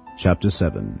 chapter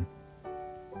 7.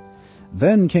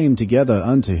 Then came together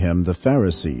unto him the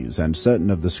Pharisees, and certain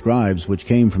of the scribes which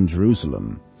came from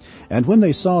Jerusalem. And when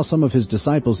they saw some of his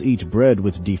disciples eat bread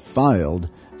with defiled,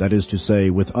 that is to say,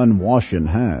 with unwashen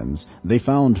hands, they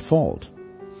found fault.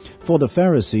 For the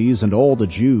Pharisees and all the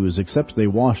Jews, except they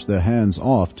wash their hands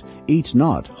oft, eat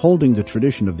not, holding the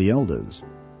tradition of the elders.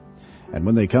 And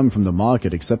when they come from the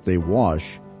market, except they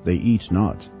wash, they eat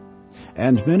not.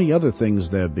 And many other things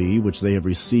there be, which they have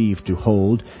received to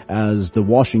hold, as the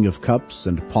washing of cups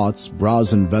and pots,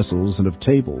 brazen vessels, and of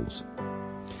tables.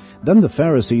 Then the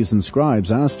Pharisees and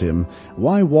scribes asked him,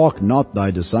 Why walk not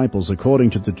thy disciples according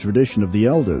to the tradition of the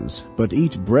elders, but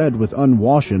eat bread with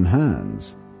unwashen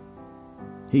hands?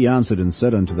 He answered and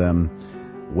said unto them,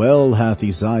 Well hath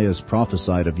Esaias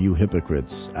prophesied of you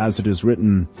hypocrites, as it is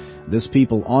written, This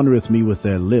people honoureth me with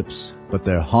their lips, but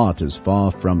their heart is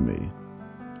far from me.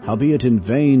 Howbeit in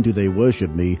vain do they worship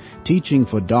me, teaching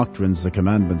for doctrines the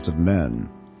commandments of men.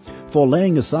 For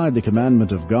laying aside the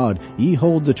commandment of God, ye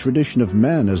hold the tradition of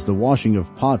men, as the washing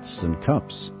of pots and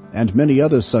cups, and many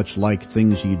other such like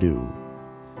things ye do.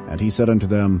 And he said unto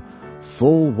them,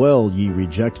 Full well ye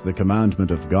reject the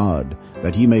commandment of God,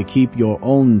 that ye may keep your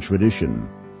own tradition.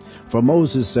 For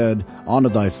Moses said, Honour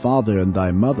thy father and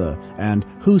thy mother, and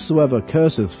whosoever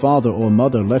curseth father or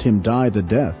mother, let him die the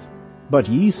death. But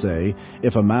ye say,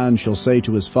 If a man shall say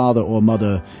to his father or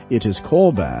mother, It is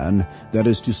Korban, that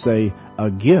is to say, a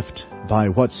gift, by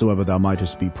whatsoever thou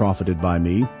mightest be profited by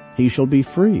me, he shall be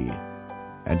free.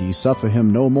 And ye suffer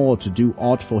him no more to do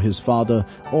aught for his father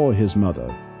or his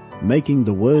mother, making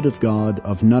the word of God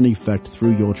of none effect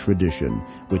through your tradition,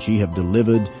 which ye have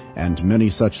delivered, and many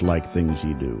such like things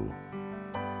ye do.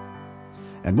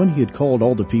 And when he had called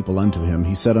all the people unto him,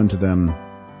 he said unto them,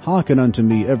 Hearken unto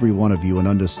me every one of you, and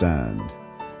understand.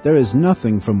 There is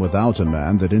nothing from without a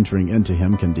man that entering into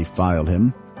him can defile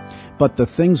him, but the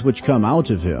things which come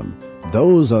out of him,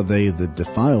 those are they that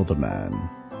defile the man.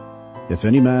 If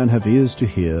any man have ears to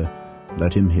hear,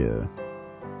 let him hear.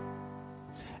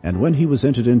 And when he was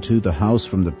entered into the house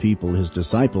from the people, his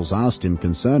disciples asked him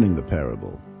concerning the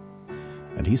parable.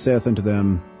 And he saith unto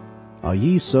them, Are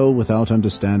ye so without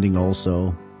understanding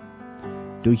also?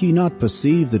 Do ye not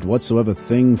perceive that whatsoever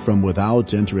thing from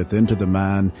without entereth into the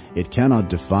man, it cannot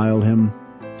defile him?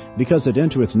 Because it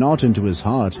entereth not into his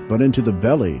heart, but into the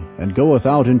belly, and goeth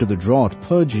out into the draught,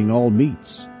 purging all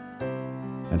meats.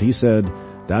 And he said,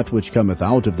 That which cometh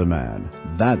out of the man,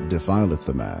 that defileth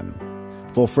the man.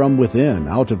 For from within,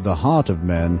 out of the heart of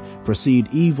men, proceed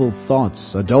evil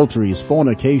thoughts, adulteries,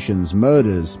 fornications,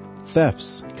 murders,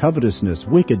 thefts, covetousness,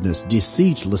 wickedness,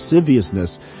 deceit,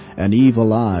 lasciviousness, an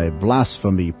evil eye,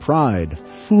 blasphemy, pride,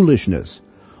 foolishness.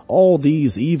 All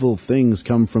these evil things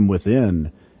come from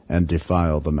within, and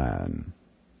defile the man.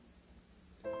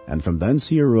 And from thence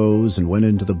he arose, and went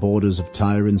into the borders of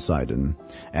Tyre and Sidon,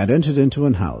 and entered into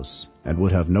an house, and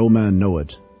would have no man know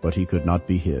it, but he could not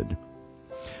be hid.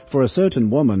 For a certain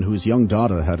woman, whose young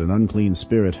daughter had an unclean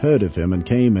spirit, heard of him, and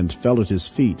came and fell at his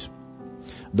feet.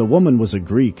 The woman was a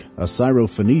Greek, a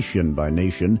Syrophoenician by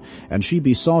nation, and she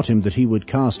besought him that he would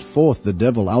cast forth the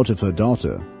devil out of her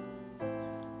daughter.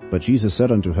 But Jesus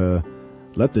said unto her,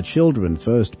 Let the children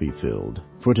first be filled,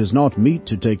 for it is not meet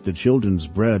to take the children's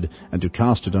bread, and to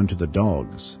cast it unto the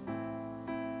dogs.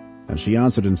 And she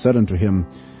answered and said unto him,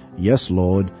 Yes,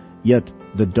 Lord, yet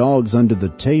the dogs under the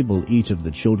table eat of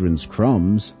the children's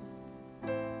crumbs.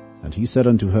 And he said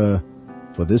unto her,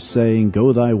 For this saying,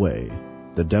 go thy way,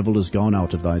 the devil is gone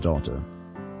out of thy daughter.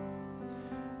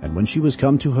 And when she was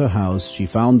come to her house, she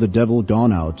found the devil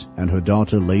gone out, and her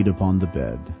daughter laid upon the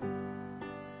bed.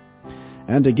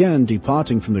 And again,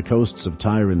 departing from the coasts of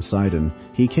Tyre and Sidon,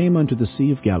 he came unto the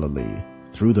Sea of Galilee,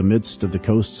 through the midst of the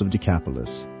coasts of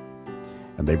Decapolis.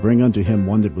 And they bring unto him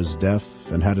one that was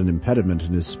deaf, and had an impediment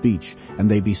in his speech,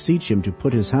 and they beseech him to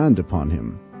put his hand upon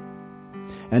him.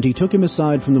 And he took him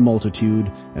aside from the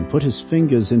multitude, and put his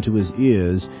fingers into his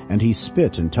ears, and he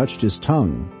spit and touched his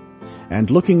tongue. And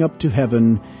looking up to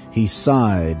heaven, he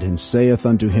sighed, and saith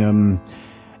unto him,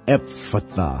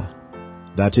 Ephphatha,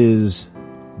 that is,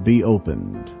 be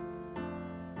opened.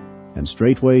 And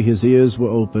straightway his ears were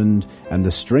opened, and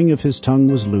the string of his tongue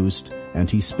was loosed,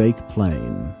 and he spake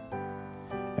plain.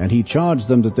 And he charged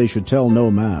them that they should tell no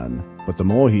man, but the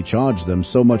more he charged them,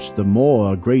 so much the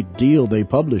more a great deal they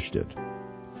published it,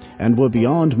 and were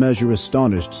beyond measure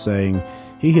astonished, saying,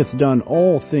 He hath done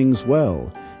all things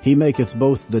well. He maketh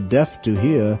both the deaf to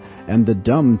hear, and the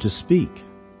dumb to speak.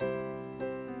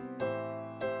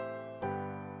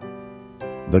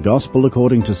 The Gospel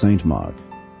according to St. Mark,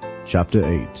 chapter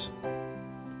 8.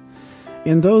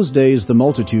 In those days, the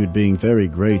multitude being very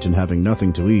great and having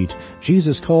nothing to eat,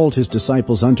 Jesus called his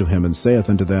disciples unto him, and saith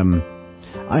unto them,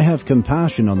 I have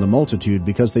compassion on the multitude,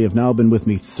 because they have now been with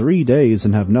me 3 days,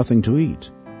 and have nothing to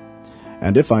eat.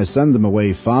 And if I send them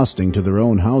away fasting to their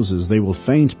own houses, they will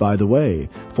faint by the way,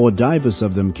 for divers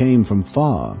of them came from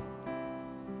far.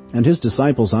 And his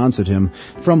disciples answered him,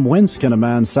 From whence can a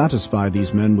man satisfy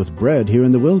these men with bread here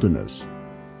in the wilderness?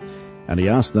 And he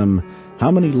asked them,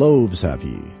 How many loaves have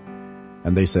ye?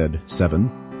 And they said, 7.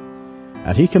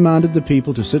 And he commanded the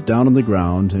people to sit down on the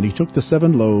ground, and he took the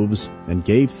 7 loaves, and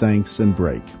gave thanks, and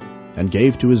brake, and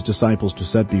gave to his disciples to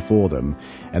set before them,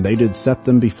 and they did set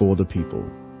them before the people.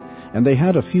 And they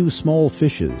had a few small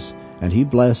fishes, and he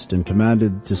blessed, and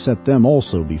commanded to set them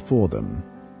also before them.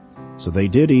 So they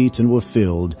did eat, and were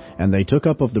filled, and they took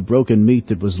up of the broken meat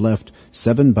that was left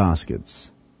 7 baskets.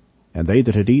 And they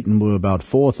that had eaten were about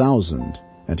 4,000,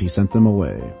 and he sent them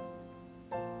away.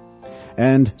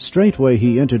 And straightway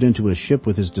he entered into a ship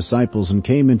with his disciples, and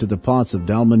came into the parts of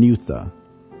Dalmanutha.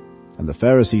 And the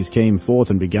Pharisees came forth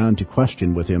and began to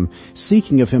question with him,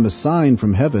 seeking of him a sign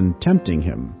from heaven, tempting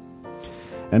him.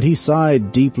 And he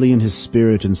sighed deeply in his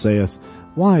spirit, and saith,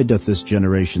 Why doth this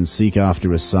generation seek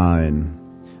after a sign?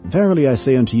 Verily I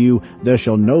say unto you, there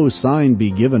shall no sign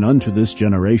be given unto this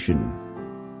generation.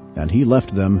 And he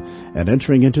left them, and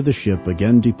entering into the ship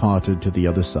again departed to the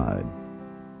other side.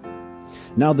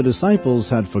 Now the disciples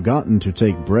had forgotten to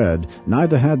take bread,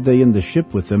 neither had they in the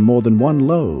ship with them more than 1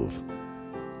 loaf.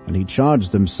 And he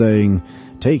charged them, saying,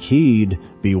 Take heed,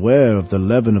 beware of the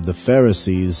leaven of the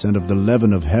Pharisees, and of the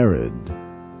leaven of Herod.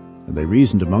 And they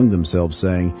reasoned among themselves,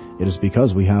 saying, It is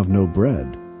because we have no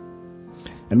bread.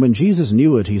 And when Jesus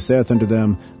knew it, he saith unto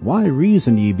them, Why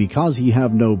reason ye because ye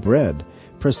have no bread?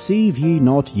 Perceive ye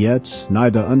not yet,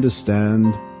 neither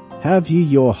understand? Have ye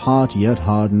your heart yet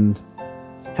hardened?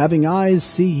 Having eyes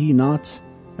see ye not,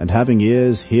 and having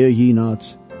ears hear ye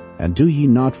not, and do ye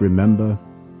not remember?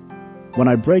 When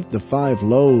I brake the 5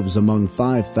 loaves among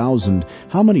 5,000,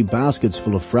 how many baskets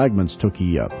full of fragments took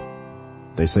ye up?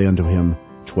 They say unto him,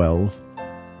 12.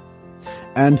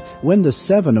 And when the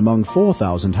 7 among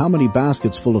 4,000, how many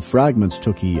baskets full of fragments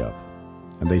took ye up?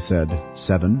 And they said,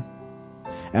 7.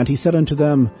 And he said unto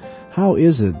them, How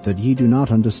is it that ye do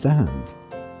not understand?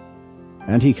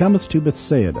 And he cometh to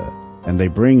Bethsaida, and they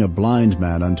bring a blind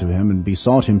man unto him, and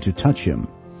besought him to touch him.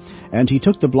 And he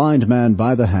took the blind man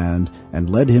by the hand, and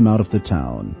led him out of the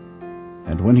town.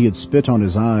 And when he had spit on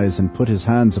his eyes, and put his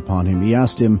hands upon him, he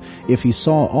asked him if he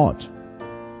saw aught.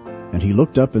 And he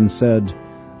looked up and said,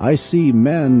 I see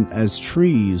men as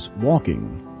trees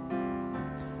walking.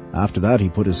 After that he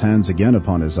put his hands again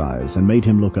upon his eyes, and made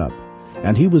him look up.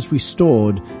 And he was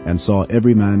restored, and saw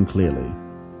every man clearly.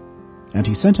 And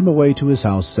he sent him away to his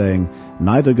house, saying,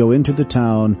 Neither go into the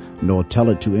town, nor tell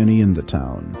it to any in the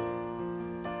town.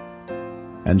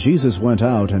 And Jesus went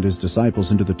out and his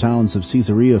disciples into the towns of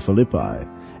Caesarea Philippi.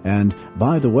 And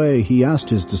by the way he asked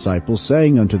his disciples,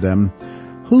 saying unto them,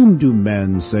 Whom do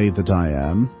men say that I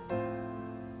am?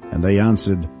 And they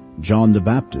answered, John the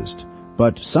Baptist,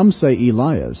 but some say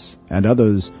Elias, and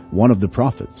others one of the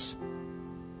prophets.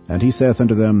 And he saith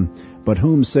unto them, But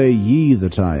whom say ye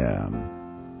that I am?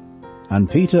 And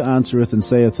Peter answereth and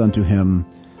saith unto him,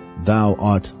 Thou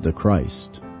art the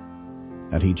Christ.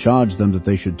 And he charged them that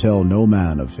they should tell no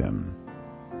man of him.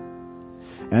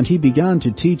 And he began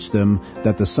to teach them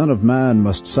that the Son of Man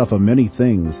must suffer many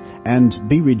things, and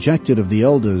be rejected of the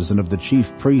elders and of the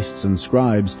chief priests and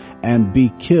scribes, and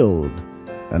be killed,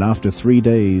 and after 3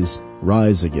 days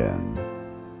rise again.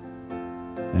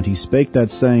 And he spake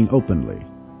that saying openly,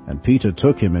 and Peter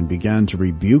took him and began to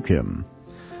rebuke him.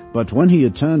 But when he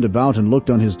had turned about and looked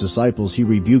on his disciples, he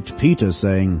rebuked Peter,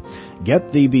 saying,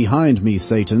 Get thee behind me,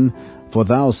 Satan, for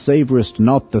thou savorest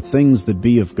not the things that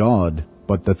be of God,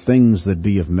 but the things that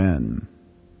be of men.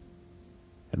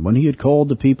 And when he had called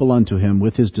the people unto him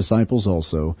with his disciples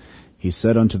also, he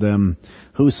said unto them,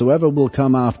 Whosoever will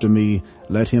come after me,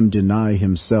 let him deny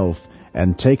himself,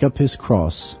 and take up his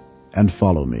cross, and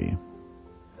follow me.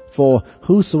 For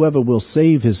whosoever will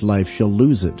save his life shall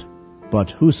lose it,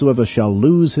 but whosoever shall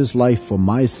lose his life for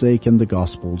my sake and the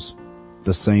gospel's,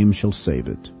 the same shall save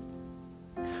it.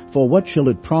 For what shall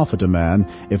it profit a man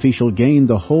if he shall gain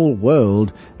the whole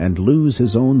world and lose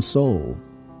his own soul?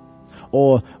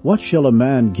 Or what shall a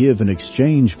man give in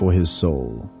exchange for his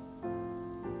soul?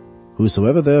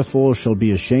 Whosoever therefore shall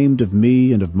be ashamed of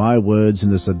me and of my words in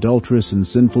this adulterous and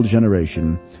sinful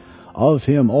generation, of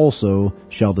him also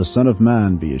shall the Son of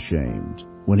Man be ashamed,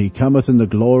 when he cometh in the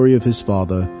glory of his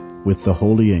Father with the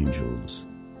holy angels.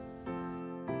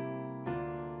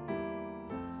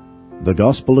 The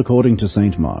Gospel according to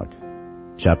St. Mark,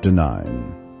 chapter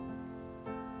 9.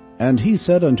 And he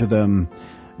said unto them,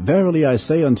 Verily I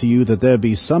say unto you that there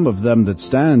be some of them that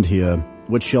stand here,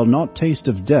 which shall not taste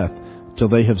of death, till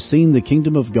they have seen the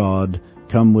kingdom of God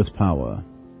come with power.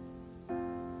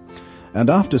 And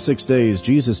after 6 days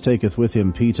Jesus taketh with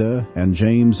him Peter, and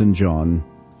James, and John,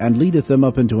 and leadeth them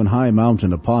up into an high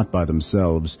mountain apart by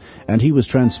themselves, and he was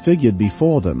transfigured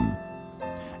before them.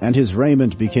 And his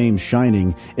raiment became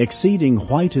shining, exceeding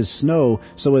white as snow,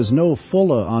 so as no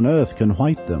fuller on earth can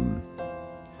white them.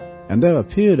 And there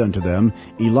appeared unto them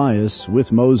Elias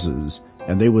with Moses,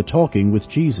 and they were talking with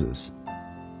Jesus.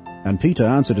 And Peter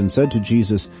answered and said to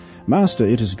Jesus, Master,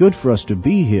 it is good for us to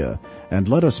be here, and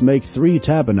let us make 3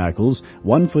 tabernacles,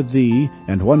 one for thee,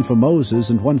 and one for Moses,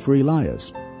 and one for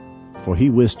Elias. For he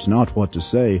wist not what to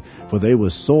say, for they were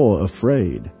sore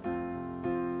afraid.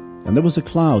 And there was a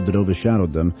cloud that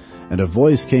overshadowed them, and a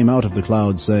voice came out of the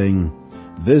cloud, saying,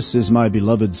 This is my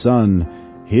beloved Son,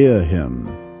 hear him.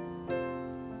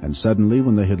 And suddenly,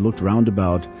 when they had looked round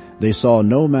about, they saw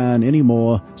no man any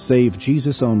more, save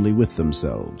Jesus only with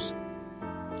themselves.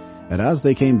 And as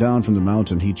they came down from the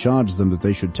mountain, he charged them that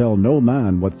they should tell no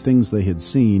man what things they had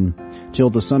seen,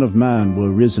 till the Son of Man were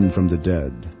risen from the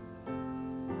dead.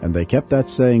 And they kept that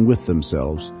saying with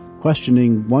themselves,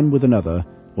 questioning one with another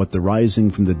what the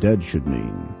rising from the dead should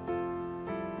mean.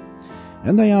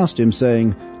 And they asked him,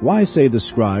 saying, Why say the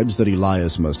scribes that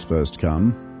Elias must first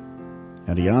come?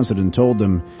 And he answered and told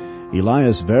them,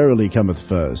 Elias verily cometh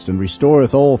first, and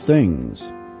restoreth all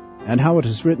things. And how it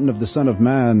is written of the Son of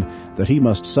Man, that he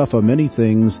must suffer many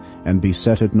things, and be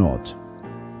set at naught.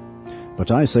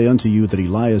 But I say unto you that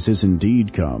Elias is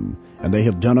indeed come, and they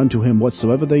have done unto him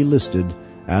whatsoever they listed,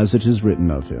 as it is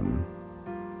written of him.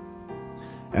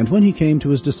 And when he came to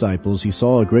his disciples, he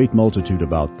saw a great multitude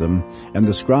about them, and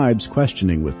the scribes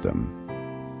questioning with them.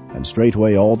 And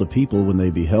straightway all the people, when they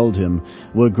beheld him,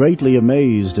 were greatly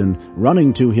amazed, and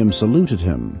running to him saluted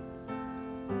him.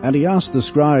 And he asked the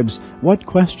scribes, What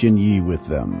question ye with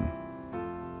them?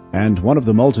 And one of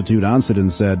the multitude answered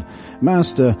and said,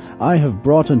 Master, I have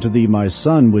brought unto thee my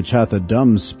son, which hath a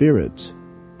dumb spirit.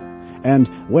 And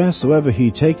wheresoever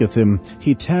he taketh him,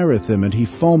 he teareth him, and he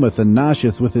foameth and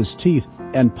gnasheth with his teeth,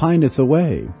 and pineth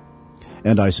away.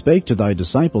 And I spake to thy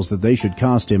disciples that they should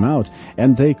cast him out,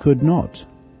 and they could not.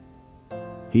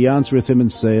 He answereth him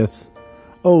and saith,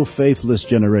 O faithless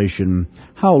generation,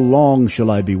 how long shall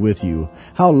I be with you?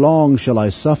 How long shall I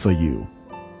suffer you?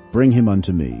 Bring him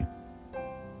unto me.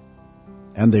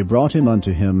 And they brought him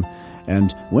unto him,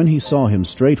 and when he saw him,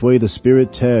 straightway the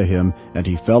spirit tare him, and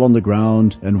he fell on the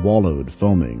ground, and wallowed,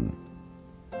 foaming.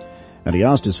 And he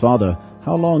asked his father,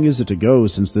 How long is it ago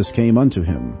since this came unto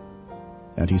him?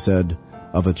 And he said,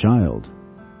 Of a child.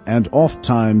 And oft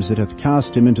times it hath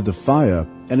cast him into the fire,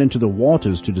 and into the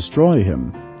waters to destroy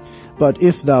him. But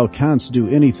if thou canst do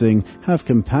anything, have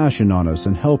compassion on us,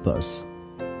 and help us.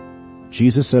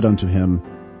 Jesus said unto him,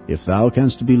 If thou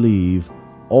canst believe,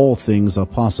 all things are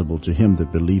possible to him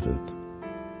that believeth.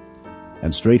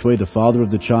 And straightway the father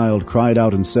of the child cried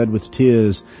out and said with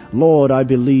tears, Lord, I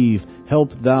believe,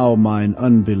 help thou mine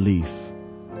unbelief.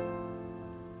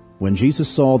 When Jesus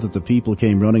saw that the people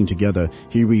came running together,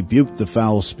 he rebuked the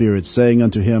foul spirit, saying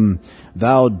unto him,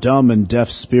 Thou dumb and deaf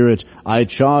spirit, I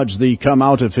charge thee, come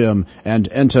out of him, and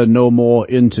enter no more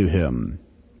into him.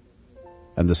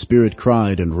 And the spirit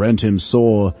cried and rent him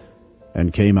sore,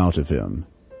 and came out of him.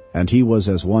 And he was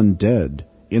as one dead,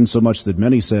 insomuch that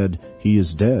many said, He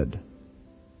is dead.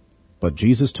 But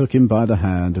Jesus took him by the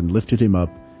hand, and lifted him up,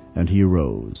 and he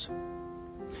arose.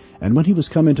 And when he was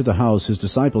come into the house, his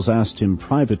disciples asked him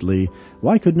privately,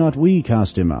 Why could not we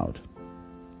cast him out?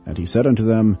 And he said unto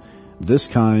them, This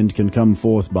kind can come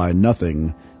forth by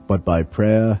nothing, but by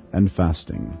prayer and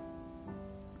fasting.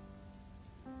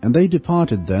 And they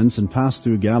departed thence, and passed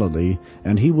through Galilee,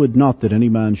 and he would not that any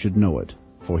man should know it.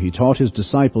 For he taught his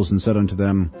disciples, and said unto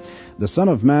them, The Son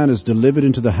of Man is delivered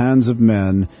into the hands of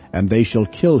men, and they shall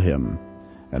kill him.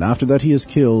 And after that he is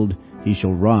killed, he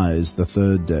shall rise the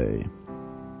third day.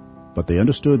 But they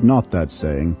understood not that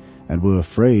saying, and were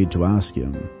afraid to ask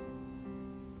him.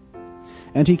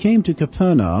 And he came to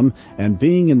Capernaum, and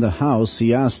being in the house,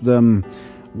 he asked them,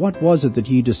 What was it that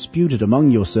ye disputed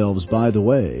among yourselves by the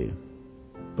way?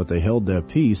 But they held their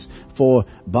peace, for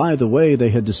by the way they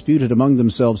had disputed among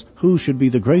themselves who should be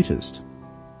the greatest.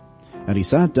 And he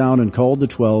sat down and called the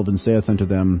 12, and saith unto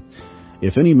them,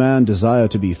 If any man desire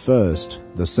to be first,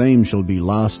 the same shall be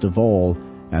last of all,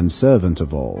 and servant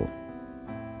of all.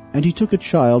 And he took a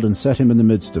child, and set him in the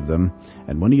midst of them.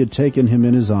 And when he had taken him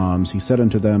in his arms, he said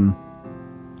unto them,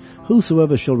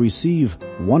 Whosoever shall receive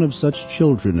one of such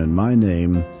children in my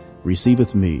name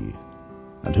receiveth me.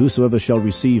 And whosoever shall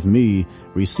receive me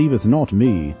receiveth not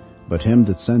me, but him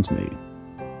that sent me.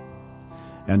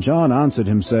 And John answered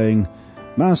him, saying,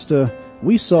 Master,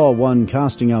 we saw one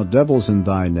casting out devils in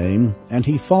thy name, and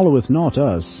he followeth not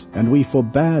us, and we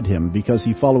forbade him, because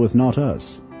he followeth not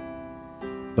us.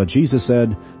 But Jesus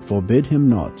said, Forbid him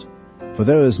not, for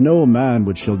there is no man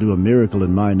which shall do a miracle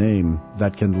in my name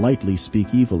that can lightly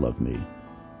speak evil of me.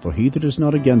 For he that is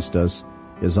not against us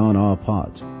is on our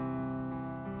part.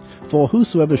 For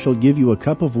whosoever shall give you a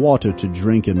cup of water to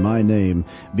drink in my name,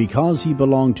 because he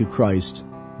belong to Christ,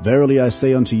 verily I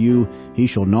say unto you, he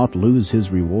shall not lose his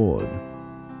reward.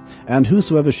 And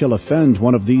whosoever shall offend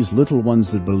one of these little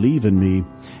ones that believe in me,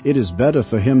 it is better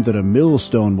for him that a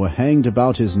millstone were hanged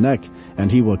about his neck,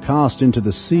 and he were cast into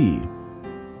the sea.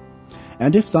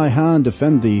 And if thy hand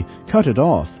offend thee, cut it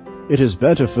off. It is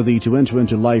better for thee to enter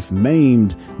into life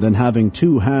maimed, than having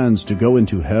 2 hands to go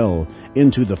into hell,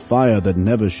 into the fire that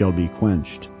never shall be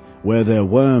quenched, where their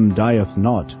worm dieth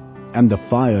not, and the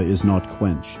fire is not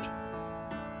quenched.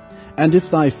 And if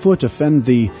thy foot offend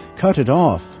thee, cut it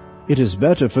off. It is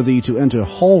better for thee to enter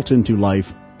halt into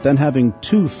life, than having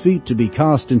 2 feet to be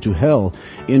cast into hell,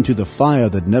 into the fire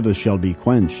that never shall be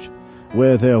quenched,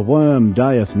 where their worm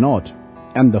dieth not,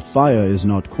 and the fire is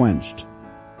not quenched.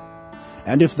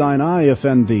 And if thine eye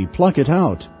offend thee, pluck it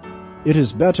out. It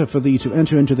is better for thee to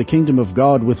enter into the kingdom of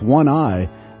God with 1 eye,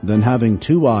 than having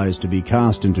 2 eyes to be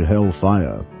cast into hell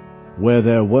fire, where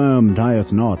their worm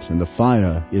dieth not, and the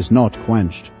fire is not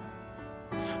quenched.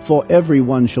 For every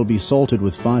one shall be salted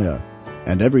with fire,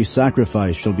 and every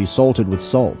sacrifice shall be salted with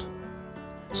salt.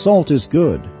 Salt is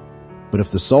good, but if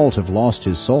the salt have lost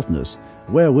his saltness,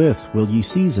 wherewith will ye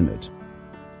season it?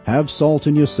 Have salt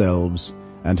in yourselves,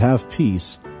 and have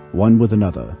peace one with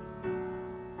another.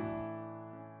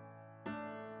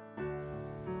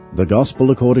 The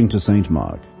Gospel according to St.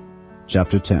 Mark,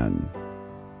 chapter 10.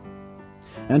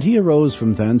 And he arose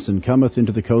from thence, and cometh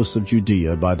into the coasts of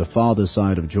Judea by the farther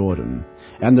side of Jordan.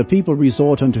 And the people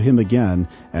resort unto him again,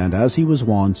 and as he was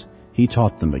wont, he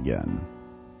taught them again.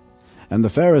 And the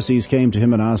Pharisees came to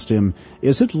him and asked him,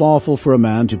 Is it lawful for a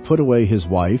man to put away his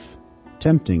wife?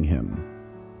 Tempting him.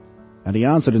 And he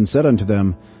answered and said unto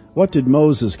them, What did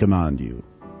Moses command you?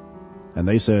 And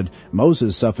they said,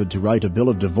 Moses suffered to write a bill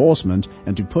of divorcement,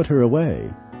 and to put her away.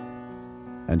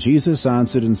 And Jesus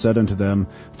answered and said unto them,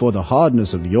 For the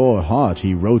hardness of your heart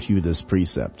he wrote you this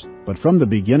precept. But from the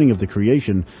beginning of the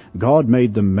creation God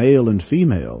made them male and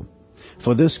female.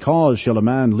 For this cause shall a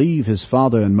man leave his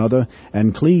father and mother,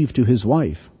 and cleave to his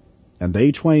wife, and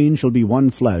they twain shall be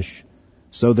one flesh.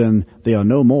 So then they are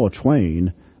no more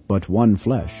twain, but one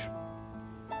flesh.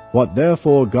 What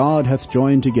therefore God hath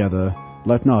joined together,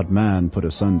 let not man put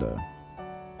asunder.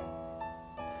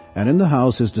 And in the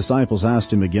house his disciples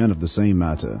asked him again of the same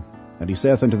matter. And he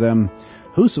saith unto them,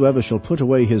 Whosoever shall put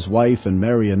away his wife and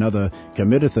marry another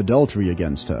committeth adultery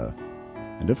against her.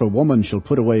 And if a woman shall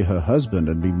put away her husband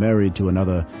and be married to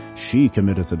another, she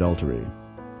committeth adultery.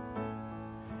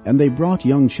 And they brought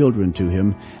young children to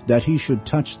him, that he should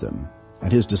touch them.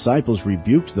 And his disciples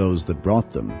rebuked those that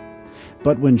brought them.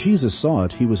 But when Jesus saw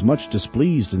it, he was much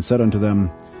displeased, and said unto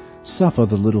them, Suffer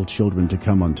the little children to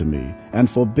come unto me, and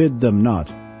forbid them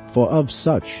not, for of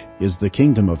such is the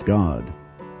kingdom of God.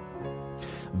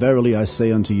 Verily I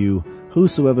say unto you,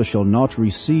 whosoever shall not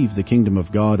receive the kingdom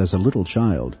of God as a little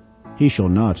child, he shall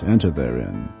not enter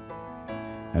therein.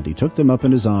 And he took them up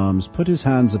in his arms, put his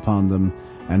hands upon them,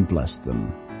 and blessed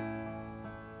them.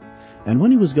 And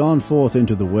when he was gone forth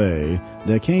into the way,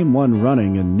 there came one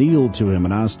running, and kneeled to him,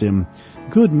 and asked him,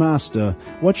 Good Master,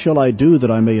 what shall I do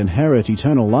that I may inherit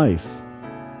eternal life?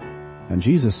 And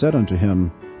Jesus said unto him,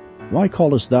 Why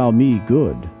callest thou me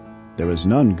good? There is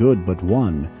none good but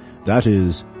one, that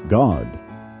is, God.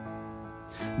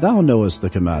 Thou knowest the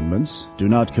commandments, Do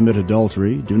not commit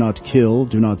adultery, do not kill,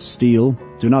 do not steal,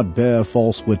 do not bear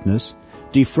false witness,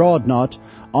 defraud not,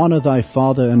 honor thy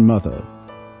father and mother.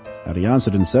 And he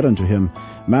answered and said unto him,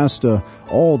 Master,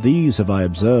 all these have I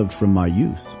observed from my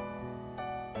youth.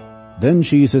 Then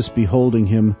Jesus, beholding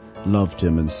him, loved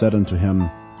him, and said unto him,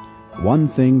 One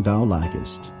thing thou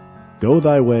lackest. Go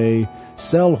thy way,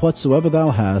 sell whatsoever thou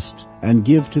hast, and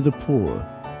give to the poor,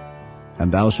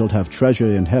 and thou shalt have treasure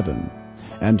in heaven.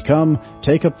 And come,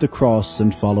 take up the cross,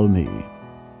 and follow me.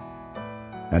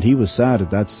 And he was sad at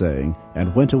that saying,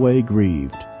 and went away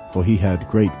grieved, for he had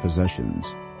great possessions.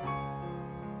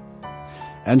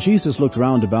 And Jesus looked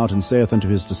round about, and saith unto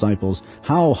his disciples,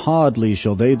 How hardly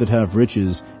shall they that have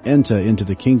riches enter into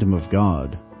the kingdom of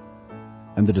God?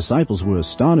 And the disciples were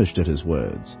astonished at his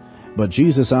words. But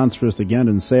Jesus answereth again,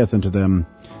 and saith unto them,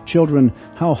 Children,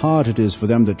 how hard it is for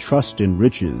them that trust in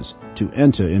riches to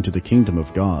enter into the kingdom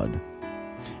of God.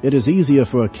 It is easier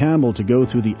for a camel to go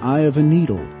through the eye of a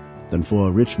needle than for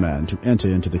a rich man to enter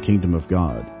into the kingdom of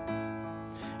God.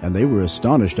 And they were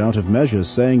astonished out of measure,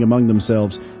 saying among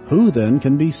themselves, Who then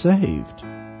can be saved?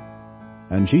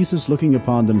 And Jesus, looking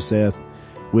upon them, saith,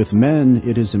 With men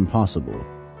it is impossible,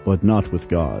 but not with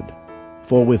God.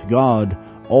 For with God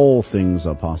all things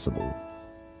are possible.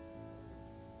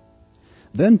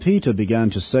 Then Peter began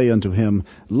to say unto him,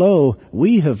 Lo,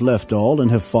 we have left all,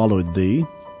 and have followed thee.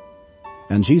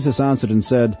 And Jesus answered and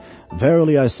said,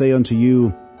 Verily I say unto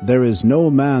you, there is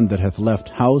no man that hath left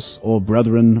house, or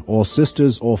brethren, or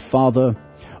sisters, or father,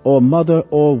 or mother,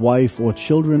 or wife, or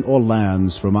children, or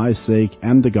lands, for my sake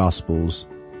and the gospel's,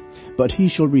 but he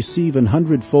shall receive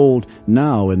 100-fold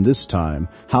now in this time,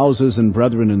 houses and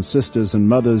brethren and sisters and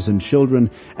mothers and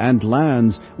children, and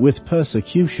lands with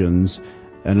persecutions,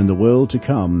 and in the world to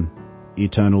come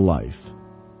eternal life.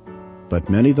 But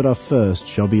many that are first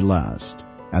shall be last,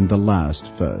 and the last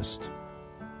first.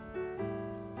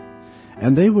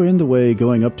 And they were in the way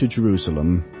going up to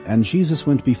Jerusalem, and Jesus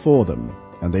went before them,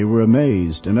 and they were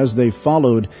amazed, and as they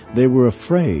followed, they were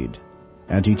afraid.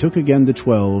 And he took again the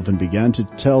 12, and began to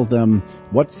tell them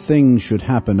what things should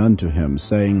happen unto him,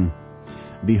 saying,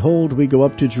 Behold, we go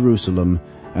up to Jerusalem,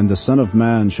 and the Son of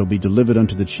Man shall be delivered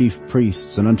unto the chief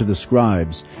priests and unto the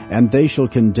scribes, and they shall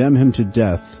condemn him to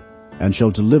death, and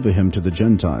shall deliver him to the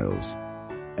Gentiles.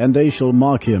 And they shall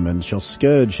mock him, and shall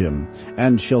scourge him,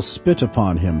 and shall spit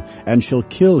upon him, and shall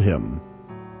kill him.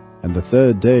 And the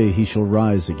third day he shall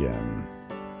rise again.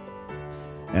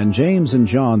 And James and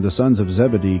John, the sons of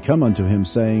Zebedee, come unto him,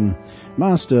 saying,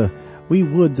 Master, we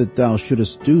would that thou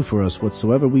shouldest do for us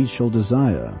whatsoever we shall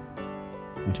desire.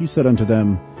 And he said unto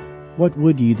them, What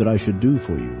would ye that I should do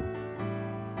for you?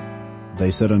 They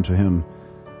said unto him,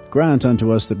 Grant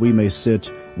unto us that we may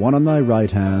sit, one on thy right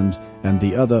hand, and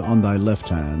the other on thy left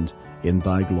hand, in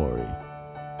thy glory.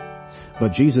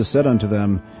 But Jesus said unto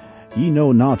them, Ye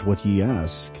know not what ye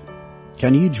ask.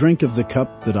 Can ye drink of the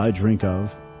cup that I drink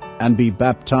of, and be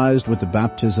baptized with the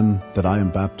baptism that I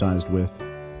am baptized with?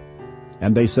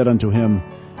 And they said unto him,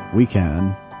 We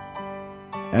can.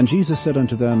 And Jesus said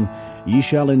unto them, Ye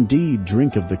shall indeed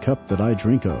drink of the cup that I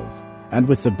drink of, and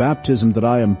with the baptism that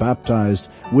I am baptized,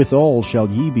 withal shall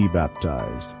ye be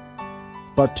baptized.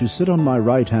 But to sit on my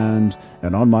right hand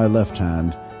and on my left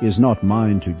hand is not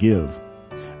mine to give,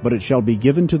 but it shall be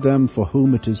given to them for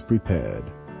whom it is prepared.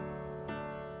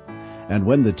 And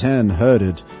when the 10 heard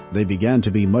it, they began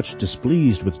to be much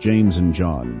displeased with James and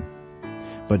John.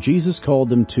 But Jesus called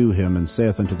them to him, and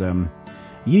saith unto them,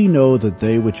 Ye know that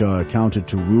they which are accounted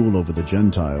to rule over the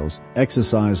Gentiles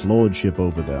exercise lordship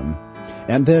over them,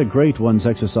 and their great ones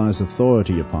exercise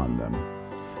authority upon them.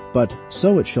 But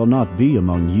so it shall not be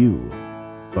among you.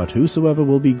 But whosoever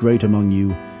will be great among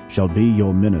you shall be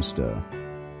your minister.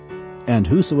 And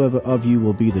whosoever of you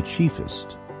will be the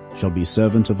chiefest shall be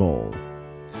servant of all.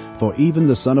 For even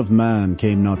the Son of Man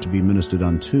came not to be ministered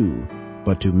unto,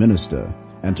 but to minister,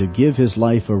 and to give his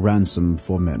life a ransom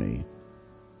for many.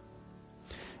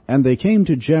 And they came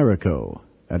to Jericho,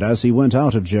 And as he went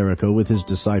out of Jericho with his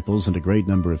disciples and a great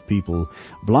number of people,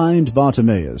 blind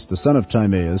Bartimaeus, the son of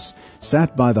Timaeus,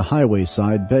 sat by the highway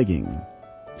side begging.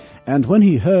 And when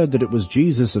he heard that it was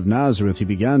Jesus of Nazareth, he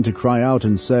began to cry out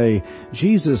and say,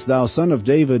 Jesus, thou son of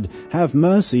David, have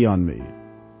mercy on me.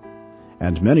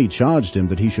 And many charged him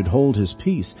that he should hold his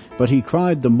peace, but he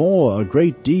cried the more a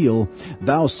great deal,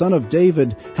 Thou son of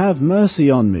David, have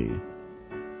mercy on me.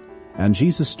 And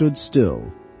Jesus stood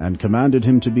still, and commanded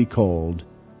him to be called.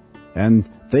 And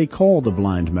they called the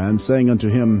blind man, saying unto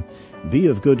him, Be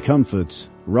of good comfort,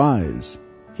 rise,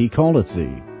 he calleth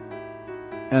thee.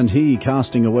 And he,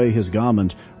 casting away his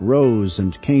garment, rose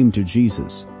and came to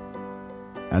Jesus.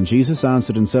 And Jesus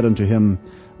answered and said unto him,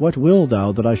 What wilt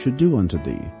thou that I should do unto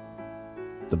thee?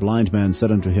 The blind man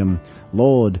said unto him,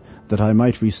 Lord, that I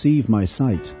might receive my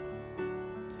sight.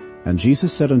 And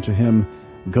Jesus said unto him,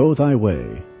 Go thy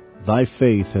way, thy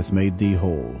faith hath made thee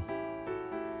whole.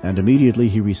 And immediately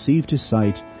he received his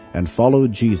sight, and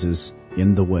followed Jesus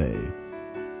in the way.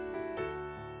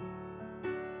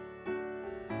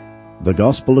 The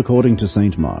Gospel according to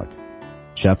St. Mark,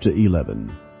 chapter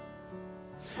 11.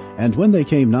 And when they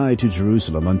came nigh to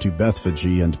Jerusalem unto Bethphage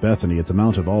and Bethany at the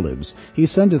Mount of Olives, he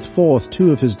sendeth forth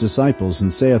 2 of his disciples,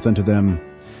 and saith unto them,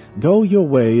 Go your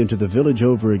way into the village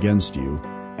over against you,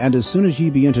 and as soon as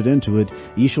ye be entered into it,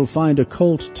 ye shall find a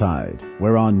colt tied,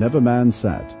 whereon never man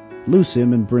sat. Loose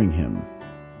him, and bring him.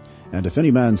 And if any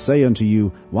man say unto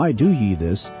you, Why do ye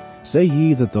this? Say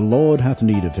ye that the Lord hath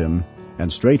need of him,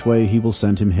 and straightway he will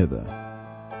send him hither.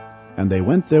 And they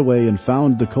went their way, and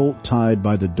found the colt tied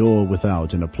by the door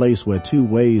without, in a place where 2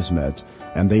 ways met,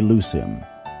 and they loose him.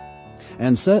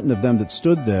 And certain of them that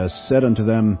stood there said unto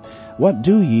them, What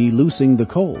do ye, loosing the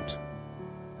colt?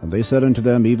 And they said unto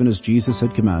them, even as Jesus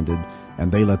had commanded,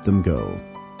 and they let them go.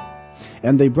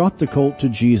 And they brought the colt to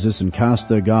Jesus, and cast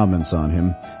their garments on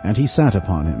him, and he sat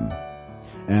upon him.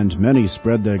 And many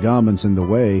spread their garments in the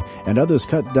way, and others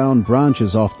cut down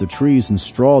branches off the trees, and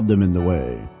strawed them in the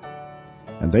way.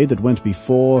 And they that went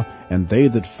before, and they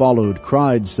that followed,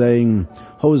 cried, saying,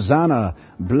 Hosanna!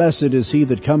 Blessed is he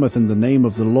that cometh in the name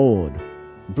of the Lord.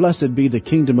 Blessed be the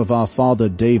kingdom of our father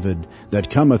David, that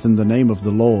cometh in the name of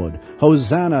the Lord.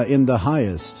 Hosanna in the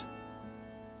highest.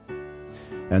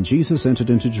 And Jesus entered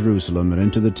into Jerusalem, and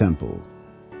into the temple.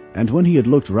 And when he had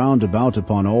looked round about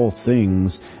upon all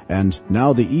things, and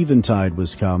now the eventide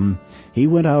was come, he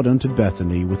went out unto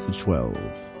Bethany with the 12.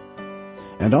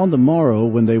 And on the morrow,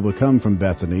 when they were come from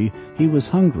Bethany, he was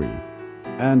hungry.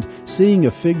 And seeing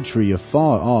a fig tree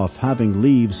afar off, having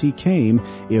leaves, he came,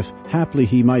 if haply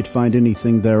he might find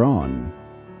anything thereon.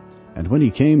 And when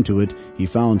he came to it, he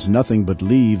found nothing but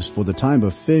leaves, for the time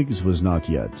of figs was not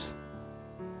yet.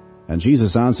 And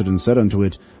Jesus answered and said unto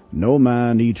it, No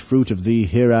man eat fruit of thee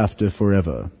hereafter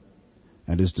forever.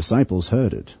 And his disciples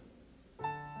heard it.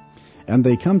 And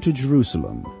they come to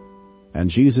Jerusalem. And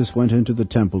Jesus went into the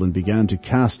temple, and began to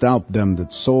cast out them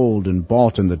that sold and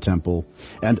bought in the temple,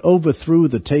 and overthrew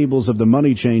the tables of the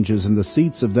money changers, and the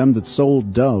seats of them that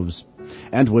sold doves,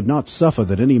 and would not suffer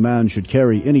that any man should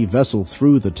carry any vessel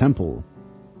through the temple.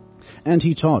 And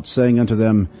he taught, saying unto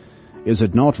them, Is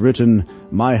it not written,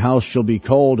 My house shall be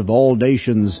called of all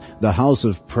nations the house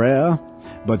of prayer?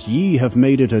 But ye have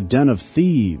made it a den of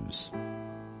thieves.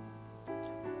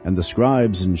 And the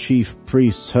scribes and chief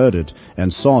priests heard it,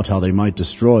 and sought how they might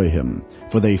destroy him,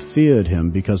 for they feared him,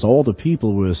 because all the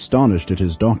people were astonished at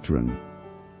his doctrine.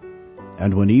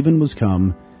 And when even was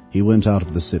come, he went out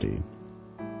of the city.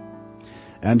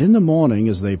 And in the morning,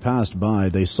 as they passed by,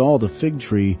 they saw the fig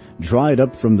tree dried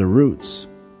up from the roots.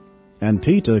 And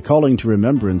Peter, calling to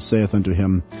remembrance, saith unto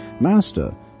him,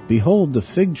 Master, behold, the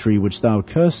fig tree which thou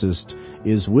cursest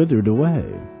is withered away.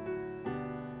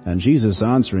 And Jesus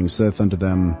answering saith unto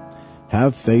them,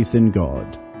 Have faith in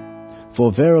God.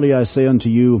 For verily I say unto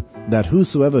you, that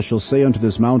whosoever shall say unto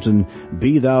this mountain,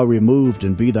 Be thou removed,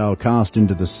 and be thou cast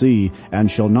into the sea, and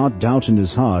shall not doubt in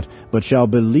his heart, but shall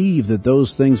believe that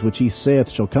those things which he saith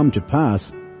shall come to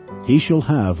pass, he shall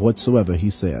have whatsoever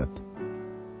he saith.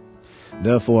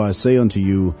 Therefore I say unto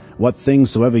you, what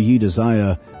things soever ye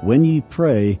desire, when ye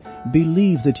pray,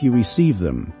 believe that ye receive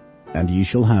them, and ye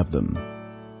shall have them.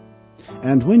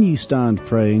 And when ye stand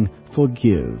praying,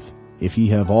 forgive, if ye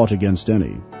have aught against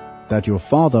any, that your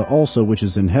Father also which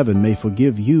is in heaven may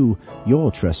forgive you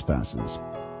your trespasses.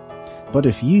 But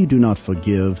if ye do not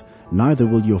forgive, neither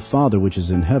will your Father which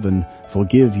is in heaven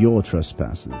forgive your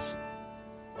trespasses.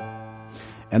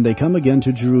 And they come again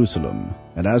to Jerusalem,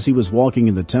 and as he was walking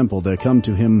in the temple, there come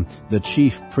to him the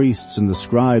chief priests and the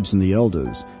scribes and the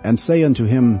elders, and say unto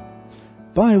him,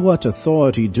 By what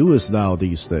authority doest thou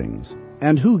these things?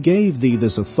 And who gave thee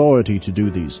this authority to do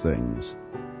these things?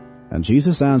 And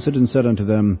Jesus answered and said unto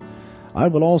them, I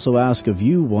will also ask of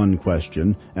you one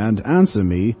question, and answer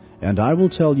me, and I will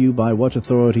tell you by what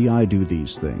authority I do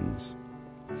these things.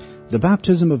 The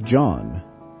baptism of John,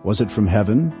 was it from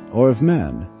heaven or of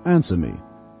men? Answer me.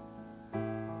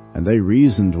 And they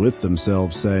reasoned with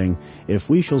themselves, saying, If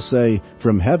we shall say,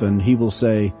 From heaven, he will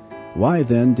say, Why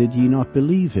then did ye not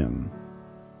believe him?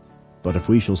 But if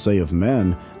we shall say of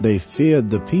men, they feared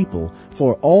the people,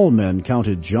 for all men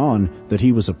counted John that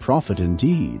he was a prophet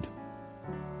indeed.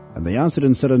 And they answered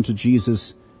and said unto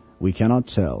Jesus, We cannot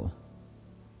tell.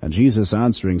 And Jesus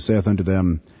answering saith unto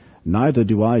them, Neither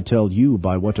do I tell you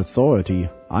by what authority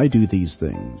I do these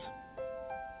things.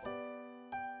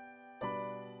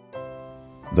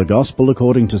 The Gospel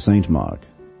according to St. Mark,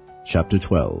 chapter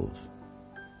 12.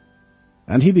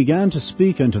 And he began to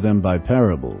speak unto them by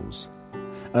parables.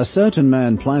 A certain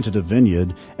man planted a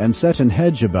vineyard, and set an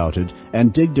hedge about it,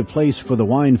 and digged a place for the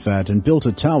wine fat, and built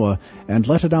a tower, and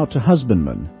let it out to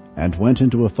husbandmen, and went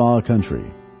into a far country.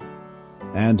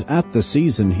 And at the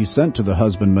season he sent to the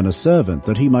husbandman a servant,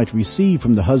 that he might receive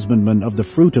from the husbandman of the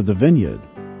fruit of the vineyard.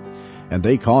 And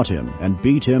they caught him, and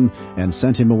beat him, and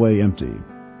sent him away empty.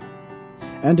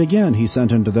 And again he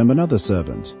sent unto them another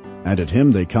servant, and at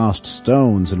him they cast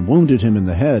stones, and wounded him in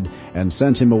the head, and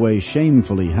sent him away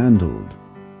shamefully handled.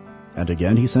 And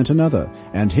again he sent another,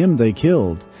 and him they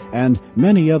killed, and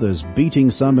many others,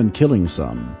 beating some and killing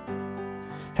some.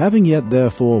 Having yet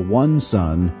therefore one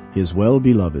son, his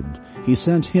well-beloved, he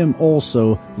sent him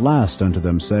also last unto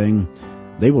them, saying,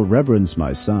 They will reverence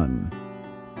my son.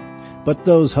 But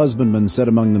those husbandmen said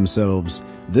among themselves,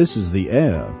 This is the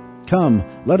heir. Come,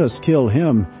 let us kill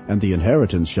him, and the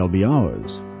inheritance shall be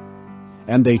ours.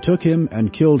 And they took him,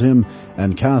 and killed him,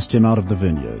 and cast him out of the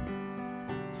vineyard.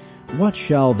 What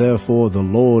shall therefore the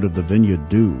Lord of the vineyard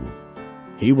do?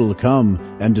 He will come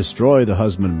and destroy the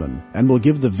husbandman, and will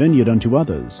give the vineyard unto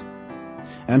others.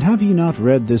 And have ye not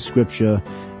read this scripture,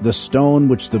 The stone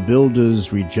which the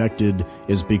builders rejected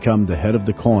is become the head of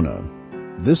the corner.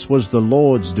 This was the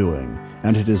Lord's doing,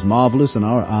 and it is marvelous in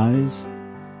our eyes?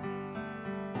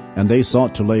 And they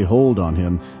sought to lay hold on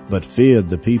him, but feared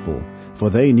the people, for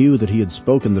they knew that he had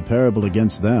spoken the parable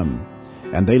against them.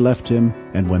 And they left him,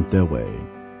 and went their way.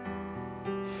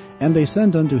 And they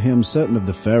sent unto him certain of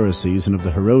the Pharisees and of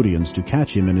the Herodians to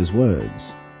catch him in his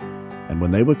words. And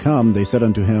when they were come, they said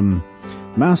unto him,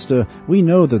 Master, we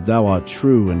know that thou art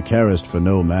true, and carest for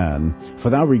no man, for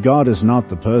thou regardest not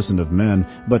the person of men,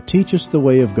 but teachest the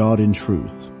way of God in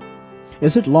truth.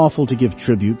 Is it lawful to give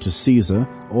tribute to Caesar,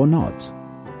 or not?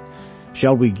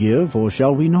 Shall we give, or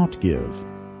shall we not give?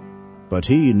 But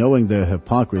he, knowing their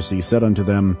hypocrisy, said unto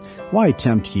them, Why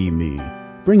tempt ye me?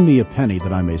 Bring me a penny,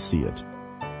 that I may see it.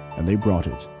 And they brought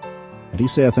it. And he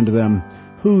saith unto them,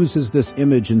 Whose is this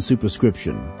image and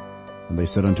superscription? And they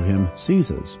said unto him,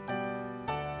 Caesar's.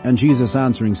 And Jesus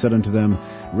answering said unto them,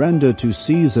 Render to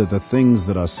Caesar the things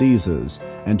that are Caesar's,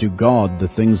 and to God the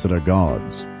things that are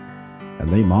God's. And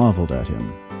they marveled at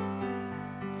him.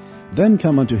 Then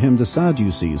come unto him the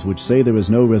Sadducees, which say there is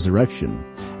no resurrection.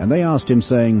 And they asked him,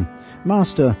 saying,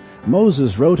 Master,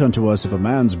 Moses wrote unto us, if a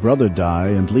man's brother die,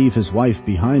 and leave his wife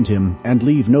behind him, and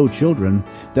leave no children,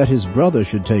 that his brother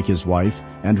should take his wife,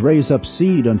 and raise up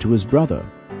seed unto his brother.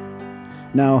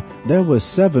 Now there were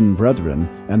 7 brethren,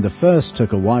 and the first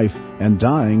took a wife, and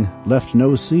dying left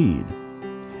no seed.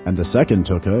 And the second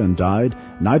took her, and died,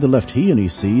 neither left he any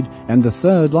seed, and the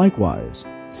third likewise.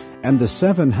 And the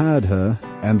 7 had her,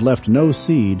 and left no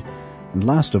seed, and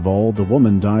last of all the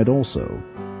woman died also.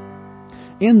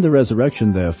 In the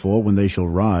resurrection therefore, when they shall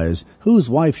rise, whose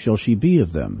wife shall she be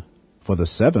of them? For the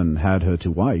 7 had her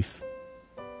to wife.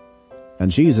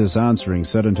 And Jesus answering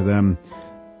said unto them,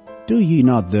 Do ye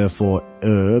not therefore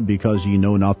err, because ye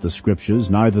know not the Scriptures,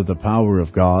 neither the power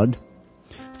of God?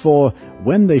 For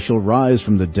when they shall rise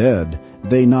from the dead,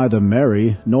 they neither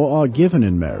marry, nor are given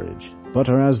in marriage, but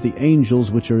are as the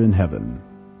angels which are in heaven.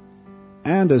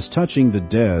 And as touching the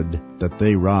dead, that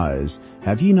they rise,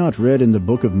 have ye not read in the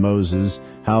book of Moses,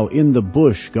 how in the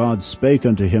bush God spake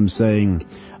unto him, saying,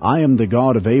 I am the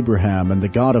God of Abraham, and the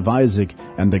God of Isaac,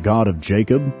 and the God of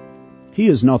Jacob? He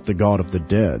is not the God of the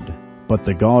dead, but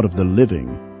the God of the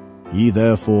living. Ye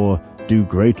therefore do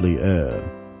greatly err.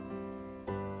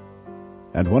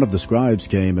 And one of the scribes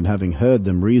came, and having heard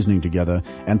them reasoning together,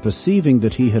 and perceiving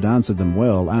that he had answered them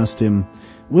well, asked him,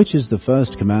 Which is the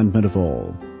first commandment of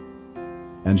all?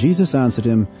 And Jesus answered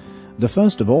him, The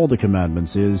first of all the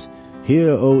commandments is,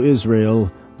 Hear, O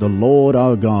Israel, the Lord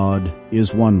our God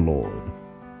is one Lord.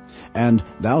 And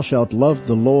thou shalt love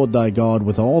the Lord thy God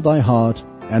with all thy heart,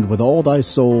 and with all thy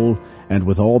soul, and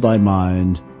with all thy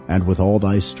mind, and with all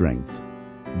thy strength.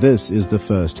 This is the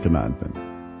first commandment.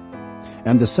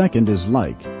 And the second is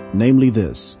like, namely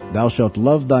this, Thou shalt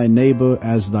love thy neighbor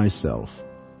as thyself.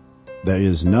 There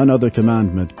is none other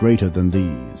commandment greater than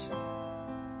these.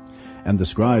 And the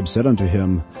scribe said unto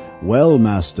him, Well,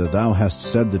 Master, thou hast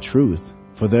said the truth,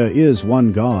 for there is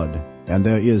one God, and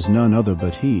there is none other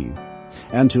but he.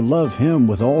 And to love him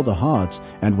with all the heart,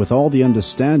 and with all the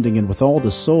understanding, and with all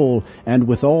the soul, and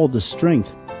with all the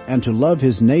strength, and to love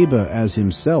his neighbor as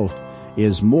himself,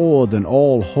 is more than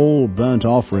all whole burnt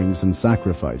offerings and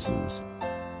sacrifices.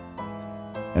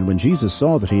 And when Jesus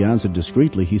saw that he answered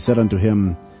discreetly, he said unto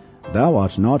him, Thou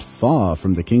art not far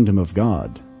from the kingdom of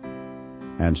God.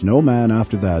 And no man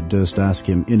after that durst ask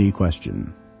him any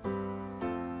question.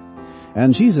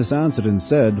 And Jesus answered and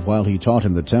said, while he taught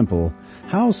in the temple,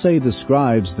 How say the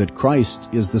scribes that Christ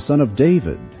is the son of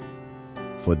David?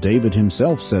 For David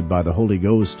himself said by the Holy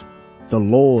Ghost, The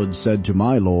Lord said to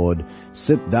my Lord,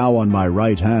 Sit thou on my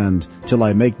right hand, till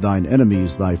I make thine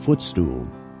enemies thy footstool.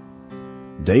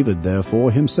 David therefore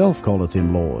himself calleth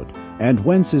him Lord, and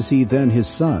whence is he then his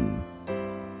son?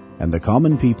 And the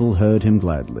common people heard him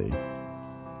gladly.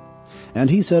 And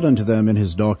he said unto them in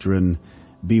his doctrine,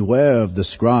 Beware of the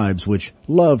scribes which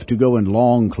love to go in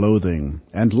long clothing,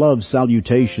 and love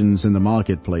salutations in the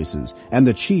marketplaces, and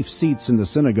the chief seats in the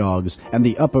synagogues, and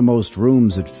the uppermost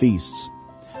rooms at feasts,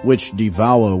 which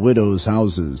devour widows'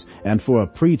 houses, and for a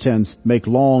pretense make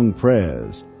long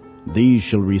prayers. These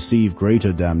shall receive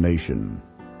greater damnation.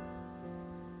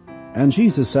 And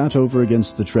Jesus sat over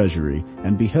against the treasury,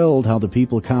 and beheld how the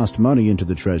people cast money into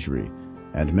the treasury,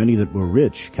 and many that were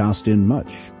rich cast in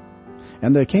much.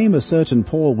 And there came a certain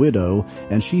poor widow,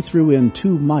 and she threw in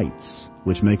 2 mites,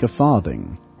 which make a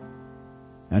farthing.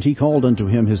 And he called unto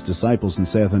him his disciples, and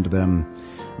saith unto them,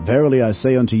 Verily I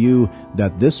say unto you,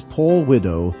 that this poor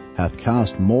widow hath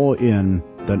cast more in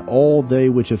than all they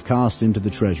which have cast into the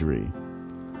treasury.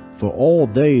 For all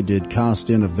they did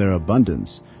cast in of their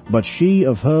abundance, but she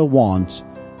of her want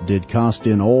did cast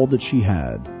in all that she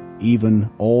had,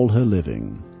 even all her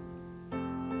living.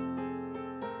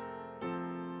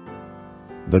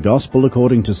 The Gospel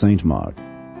according to St. Mark,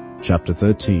 chapter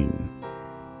 13.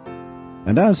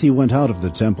 And as he went out of the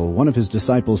temple, one of his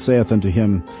disciples saith unto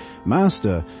him,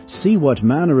 Master, see what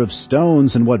manner of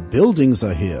stones and what buildings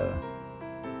are here.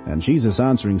 And Jesus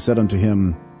answering said unto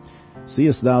him,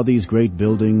 Seest thou these great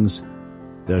buildings?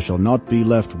 There shall not be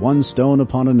left one stone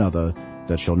upon another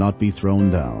that shall not be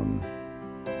thrown down.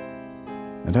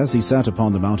 And as he sat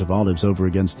upon the Mount of Olives over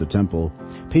against the temple,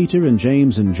 Peter and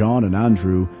James and John and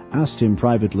Andrew asked him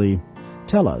privately,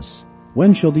 Tell us,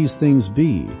 when shall these things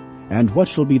be? And what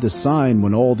shall be the sign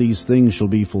when all these things shall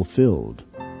be fulfilled?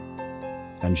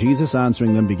 And Jesus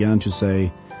answering them began to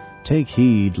say, Take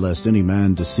heed lest any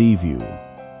man deceive you.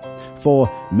 For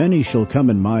many shall come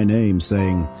in my name,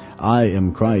 saying, I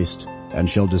am Christ, and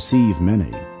shall deceive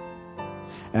many.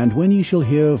 And when ye shall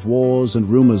hear of wars and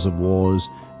rumors of wars,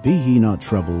 be ye not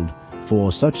troubled,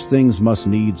 for such things must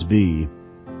needs be,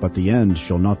 but the end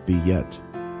shall not be yet.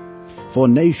 For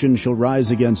nation shall rise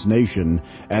against nation,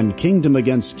 and kingdom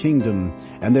against kingdom,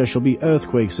 and there shall be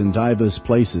earthquakes in divers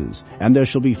places, and there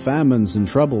shall be famines and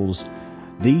troubles.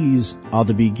 These are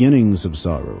the beginnings of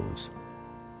sorrows.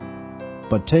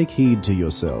 But take heed to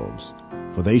yourselves,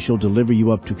 for they shall deliver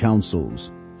you up to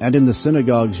councils, and in the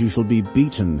synagogues you shall be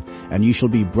beaten, and ye shall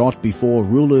be brought before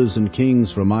rulers and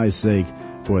kings for my sake,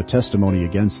 for a testimony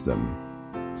against them.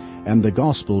 And the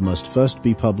gospel must first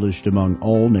be published among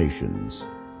all nations.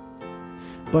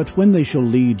 But when they shall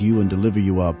lead you and deliver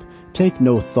you up, take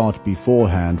no thought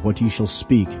beforehand what ye shall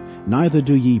speak, neither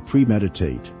do ye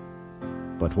premeditate.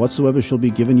 But whatsoever shall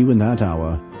be given you in that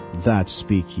hour, that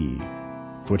speak ye.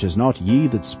 For it is not ye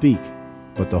that speak,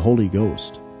 but the Holy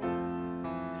Ghost.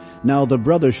 Now the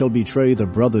brother shall betray the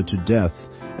brother to death,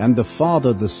 and the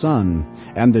father the son,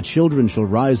 and the children shall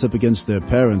rise up against their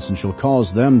parents, and shall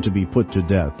cause them to be put to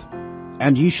death.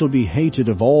 And ye shall be hated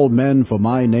of all men for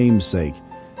my name's sake,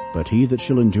 but he that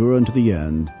shall endure unto the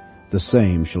end, the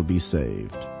same shall be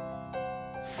saved.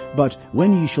 But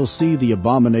when ye shall see the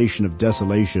abomination of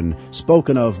desolation,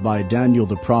 spoken of by Daniel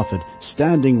the prophet,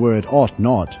 standing where it ought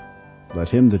not, let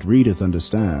him that readeth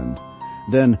understand.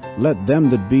 Then let them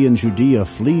that be in Judea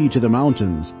flee to the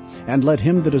mountains, and let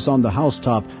him that is on the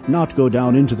housetop not go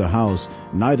down into the house,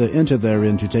 neither enter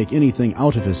therein to take anything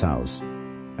out of his house.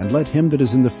 And let him that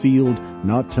is in the field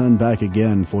not turn back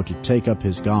again for to take up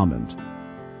his garment.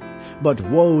 But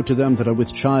woe to them that are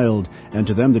with child, and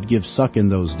to them that give suck in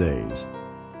those days.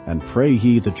 And pray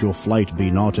ye that your flight be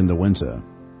not in the winter.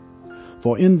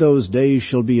 For in those days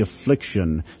shall be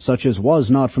affliction, such as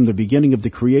was not from the beginning of the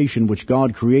creation which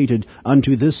God created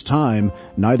unto this time,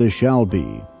 neither shall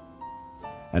be.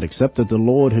 And except that the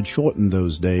Lord had shortened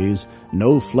those days,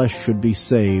 no flesh should be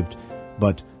saved,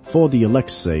 but for the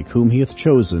elect's sake, whom he hath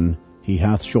chosen, he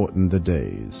hath shortened the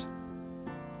days.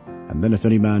 And then if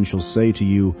any man shall say to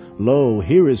you, Lo,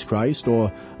 here is Christ,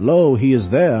 or Lo, he is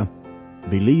there,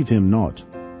 believe him not.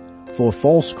 For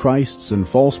false Christs and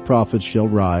false prophets shall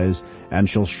rise, and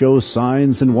shall show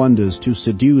signs and wonders to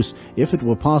seduce, if it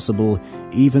were possible,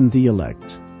 even the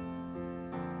elect.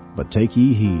 But take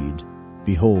ye heed,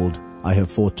 behold, I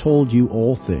have foretold you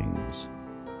all things.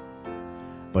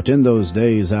 But in those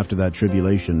days after that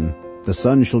tribulation, the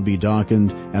sun shall be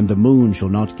darkened, and the moon shall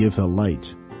not give her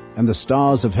light, and the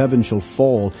stars of heaven shall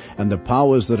fall, and the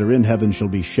powers that are in heaven shall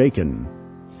be shaken.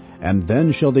 And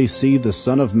then shall they see the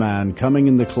Son of Man coming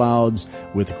in the clouds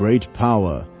with great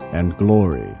power and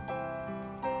glory.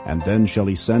 And then shall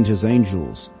he send his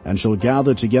angels, and shall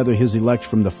gather together his elect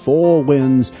from the four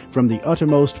winds, from the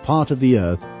uttermost part of the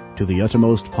earth to the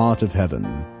uttermost part of heaven.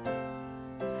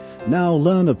 Now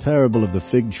learn a parable of the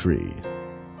fig tree.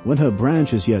 When her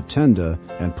branch is yet tender,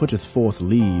 and putteth forth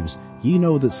leaves, ye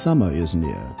know that summer is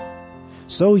near.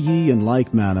 So ye in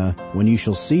like manner, when ye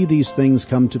shall see these things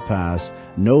come to pass,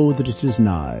 know that it is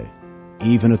nigh,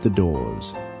 even at the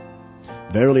doors.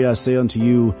 Verily I say unto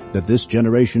you, that this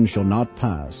generation shall not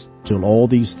pass, till all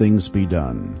these things be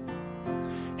done.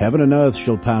 Heaven and earth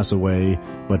shall pass away,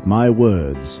 but my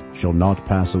words shall not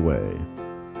pass away.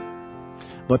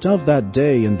 But of that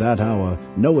day and that hour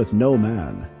knoweth no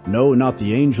man, no, not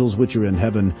the angels which are in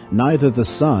heaven, neither the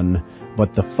Son,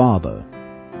 but the Father.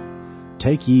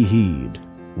 Take ye heed,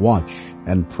 watch,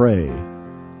 and pray,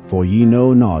 for ye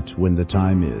know not when the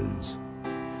time is.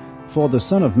 For the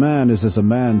Son of Man is as a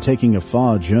man taking a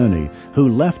far journey, who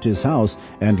left his house,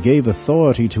 and gave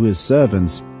authority to his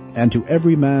servants, and to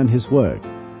every man his work,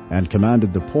 and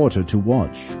commanded the porter to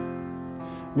watch.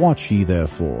 Watch ye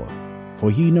therefore, for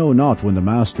ye know not when the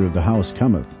master of the house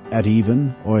cometh, at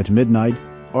even, or at midnight,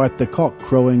 or at the cock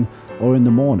crowing, or in the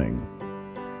morning,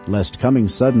 lest coming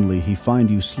suddenly he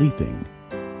find you sleeping.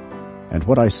 And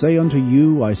what I say unto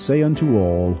you, I say unto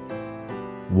all,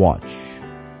 watch.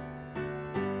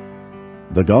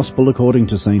 The Gospel according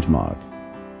to St. Mark,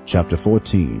 chapter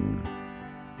 14.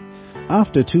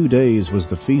 After 2 days was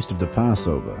the feast of the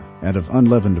Passover, and of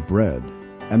unleavened bread.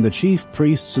 And the chief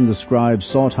priests and the scribes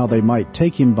sought how they might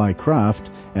take him by craft,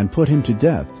 and put him to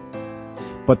death.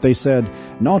 But they said,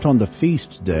 Not on the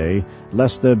feast day,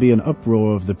 lest there be an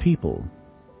uproar of the people.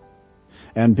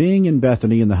 And being in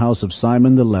Bethany in the house of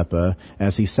Simon the leper,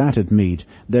 as he sat at meat,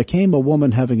 there came a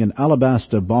woman having an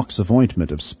alabaster box of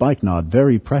ointment of spikenard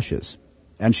very precious.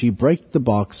 And she brake the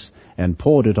box, and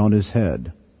poured it on his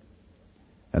head.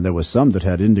 And there were some that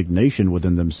had indignation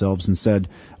within themselves, and said,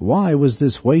 Why was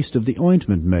this waste of the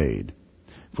ointment made?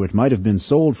 For it might have been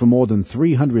sold for more than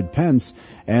 300 pence,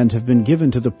 and have been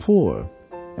given to the poor.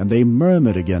 And they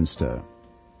murmured against her.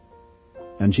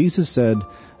 And Jesus said,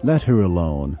 Let her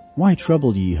alone. Why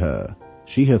trouble ye her?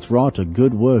 She hath wrought a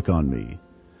good work on me.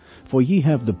 For ye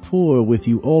have the poor with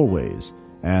you always,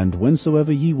 and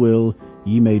whensoever ye will,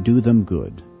 ye may do them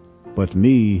good. But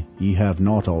me ye have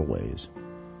not always.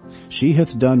 She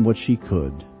hath done what she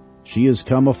could. She is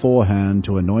come aforehand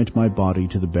to anoint my body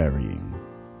to the burying.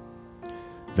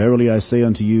 Verily I say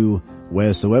unto you,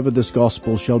 wheresoever this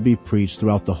gospel shall be preached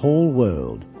throughout the whole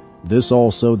world, this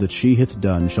also that she hath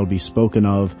done shall be spoken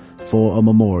of for a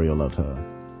memorial of her.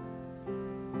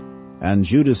 And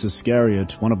Judas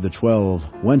Iscariot, one of the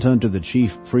 12, went unto the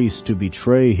chief priests to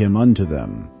betray him unto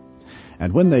them.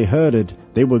 And when they heard it,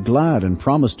 they were glad, and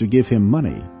promised to give him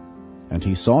money. And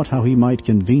he sought how he might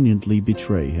conveniently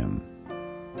betray him.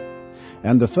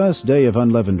 And the first day of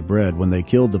unleavened bread, when they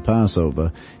killed the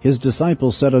Passover, his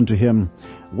disciples said unto him,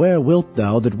 Where wilt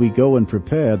thou that we go and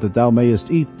prepare, that thou mayest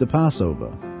eat the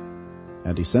Passover?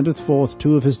 And he sendeth forth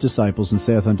 2 of his disciples, and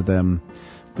saith unto them,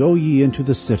 Go ye into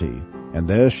the city, and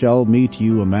there shall meet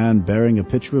you a man bearing a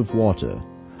pitcher of water.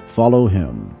 Follow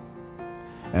him.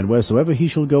 And wheresoever he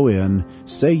shall go in,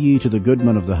 say ye to the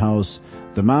goodman of the house,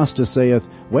 The Master saith,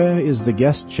 Where is the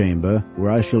guest chamber,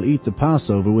 where I shall eat the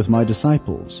Passover with my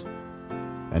disciples?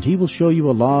 And he will show you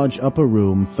a large upper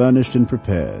room, furnished and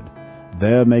prepared.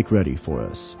 There make ready for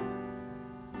us.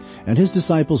 And his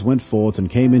disciples went forth, and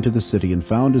came into the city, and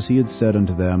found as he had said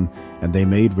unto them, and they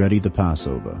made ready the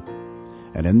Passover.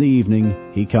 And in the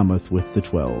evening he cometh with the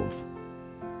 12.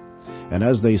 And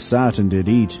as they sat and did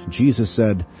eat, Jesus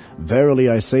said, Verily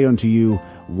I say unto you,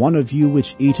 one of you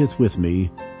which eateth with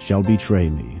me shall betray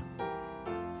me.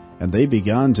 And they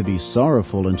began to be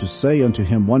sorrowful, and to say unto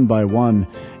him one by one,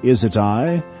 Is it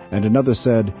I? And another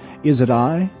said, Is it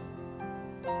I?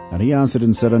 And he answered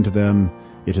and said unto them,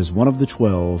 It is one of the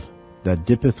 12, that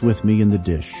dippeth with me in the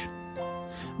dish.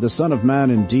 The Son of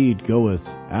Man indeed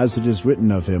goeth, as it is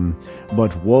written of him,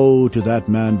 but woe to that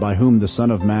man by whom the Son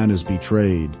of Man is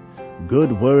betrayed.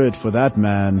 Good were it for that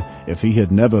man if he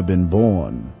had never been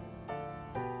born.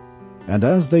 And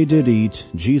as they did eat,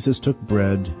 Jesus took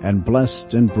bread, and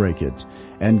blessed and brake it,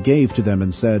 and gave to them,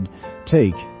 and said,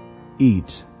 Take,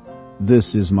 eat,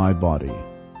 this is my body.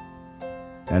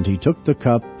 And he took the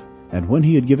cup, and when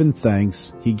he had given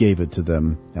thanks, he gave it to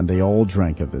them, and they all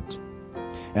drank of it.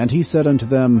 And he said unto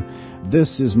them,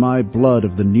 This is my blood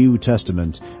of the New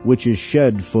Testament, which is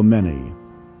shed for many.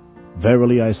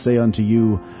 Verily I say unto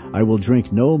you, I will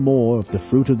drink no more of the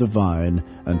fruit of the vine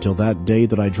until that day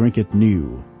that I drink it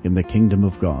new in the kingdom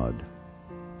of God.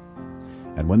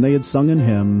 And when they had sung an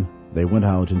hymn, they went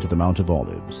out into the Mount of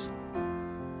Olives.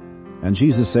 And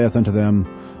Jesus saith unto them,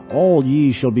 All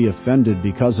ye shall be offended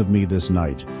because of me this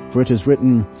night, for it is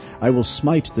written, I will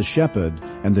smite the shepherd,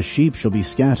 and the sheep shall be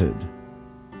scattered.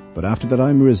 But after that I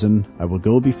am risen, I will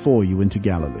go before you into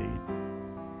Galilee.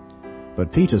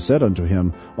 But Peter said unto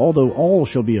him, Although all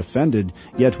shall be offended,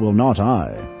 yet will not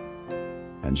I.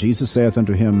 And Jesus saith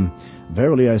unto him,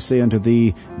 Verily I say unto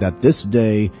thee, that this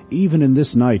day, even in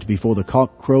this night, before the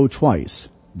cock crow twice,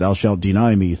 thou shalt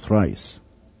deny me thrice.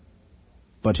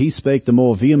 But he spake the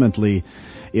more vehemently,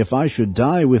 If I should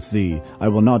die with thee, I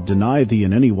will not deny thee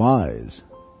in any wise.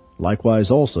 Likewise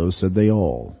also said they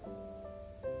all.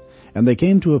 And they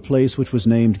came to a place which was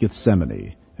named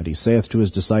Gethsemane, and he saith to his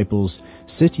disciples,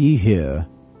 Sit ye here,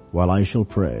 while I shall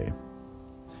pray.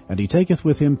 And he taketh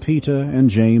with him Peter and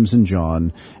James and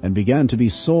John, and began to be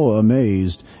sore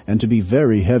amazed, and to be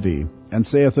very heavy, and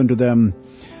saith unto them,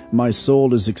 My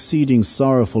soul is exceeding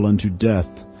sorrowful unto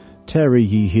death. Tarry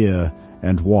ye here,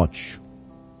 and watch.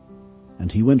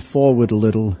 And he went forward a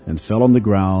little, and fell on the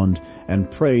ground,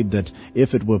 and prayed that,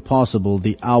 if it were possible,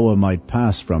 the hour might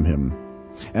pass from him.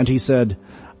 And he said,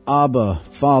 Abba,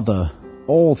 Father,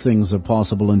 all things are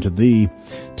possible unto thee.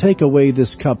 Take away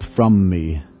this cup from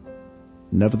me.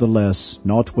 Nevertheless,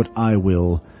 not what I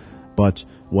will, but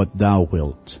what thou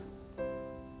wilt.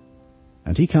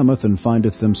 And he cometh and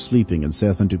findeth them sleeping, and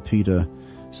saith unto Peter,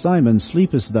 Simon,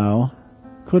 sleepest thou?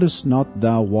 Couldest not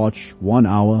thou watch 1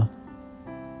 hour?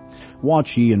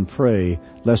 Watch ye and pray,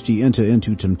 lest ye enter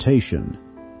into temptation.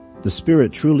 The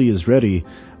spirit truly is ready,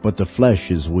 but the flesh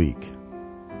is weak.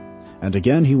 And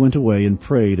again he went away and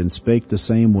prayed, and spake the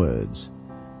same words.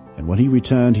 And when he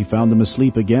returned, he found them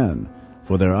asleep again,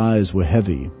 for their eyes were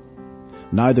heavy.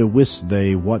 Neither wist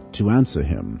they what to answer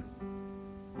him.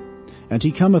 And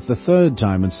he cometh the third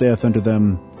time, and saith unto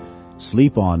them,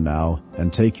 Sleep on now,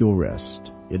 and take your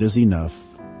rest. It is enough.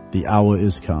 The hour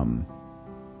is come.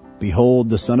 Behold,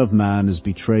 the Son of Man is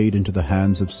betrayed into the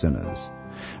hands of sinners.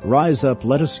 Rise up,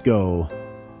 let us go.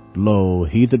 Lo,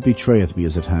 he that betrayeth me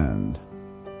is at hand.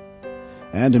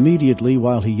 And immediately,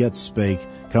 while he yet spake,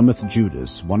 cometh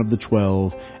Judas, one of the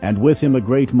 12, and with him a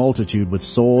great multitude with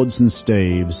swords and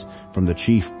staves, from the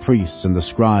chief priests and the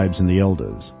scribes and the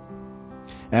elders.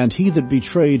 And he that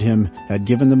betrayed him had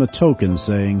given them a token,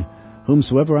 saying,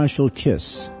 Whomsoever I shall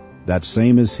kiss, that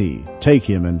same is he. Take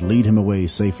him, and lead him away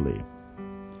safely.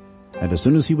 And as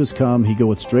soon as he was come, he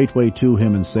goeth straightway to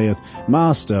him, and saith,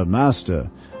 Master, Master,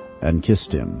 and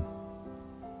kissed him.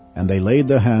 And they laid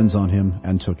their hands on him,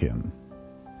 and took him.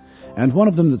 And one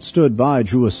of them that stood by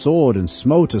drew a sword, and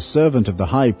smote a servant of the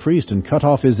high priest, and cut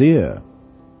off his ear.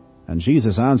 And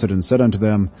Jesus answered and said unto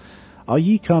them, Are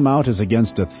ye come out as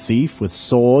against a thief, with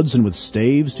swords and with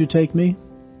staves to take me?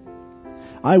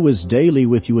 I was daily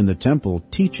with you in the temple,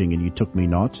 teaching, and ye took me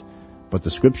not, but the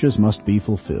scriptures must be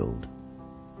fulfilled.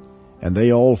 And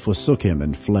they all forsook him,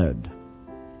 and fled.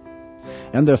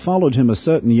 And there followed him a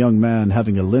certain young man,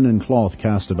 having a linen cloth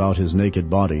cast about his naked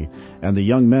body, and the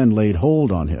young men laid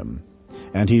hold on him.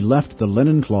 And he left the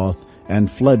linen cloth, and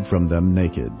fled from them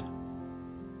naked.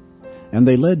 And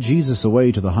they led Jesus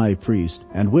away to the high priest,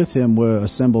 and with him were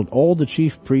assembled all the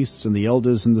chief priests and the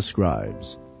elders and the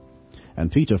scribes.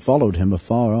 And Peter followed him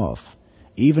afar off,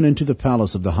 even into the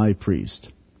palace of the high priest.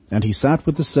 And he sat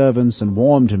with the servants, and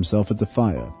warmed himself at the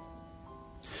fire.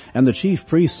 And the chief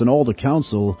priests and all the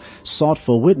council sought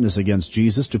for witness against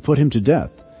Jesus to put him to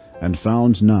death, and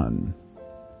found none.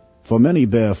 For many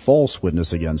bare false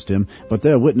witness against him, but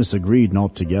their witness agreed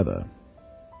not together.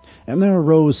 And there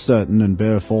arose certain and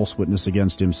bare false witness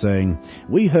against him, saying,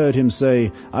 We heard him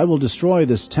say, I will destroy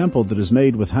this temple that is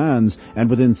made with hands, and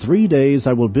within 3 days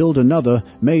I will build another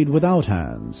made without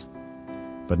hands.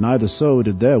 But neither so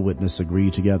did their witness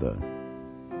agree together.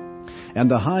 And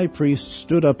the high priest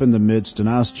stood up in the midst, and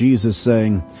asked Jesus,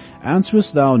 saying,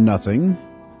 Answerest thou nothing?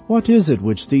 What is it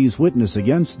which these witness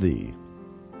against thee?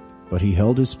 But he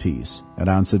held his peace, and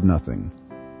answered nothing.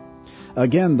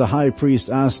 Again the high priest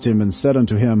asked him, and said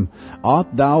unto him, Art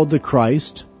thou the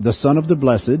Christ, the Son of the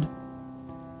Blessed?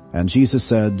 And Jesus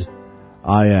said,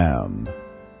 I am.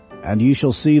 And ye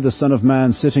shall see the Son of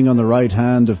Man sitting on the right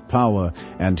hand of power,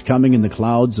 and coming in the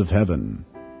clouds of heaven.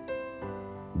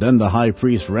 Then the high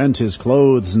priest rent his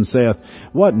clothes, and saith,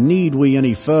 What need we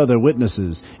any further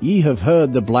witnesses? Ye have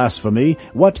heard the blasphemy.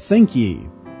 What think ye?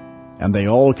 And they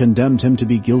all condemned him to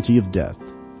be guilty of death.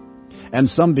 And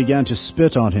some began to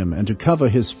spit on him, and to cover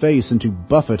his face, and to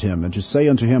buffet him, and to say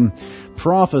unto him,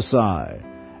 Prophesy.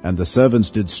 And the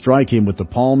servants did strike him with the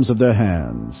palms of their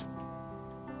hands.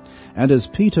 And as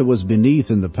Peter was beneath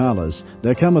in the palace,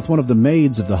 there cometh one of the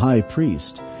maids of the high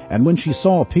priest. And when she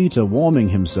saw Peter warming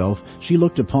himself, she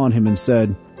looked upon him and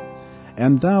said,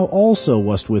 And thou also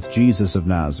wast with Jesus of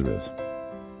Nazareth.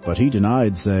 But he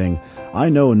denied, saying, I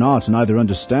know not, neither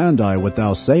understand I what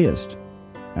thou sayest.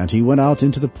 And he went out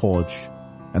into the porch,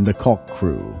 and the cock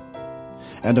crew.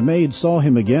 And a maid saw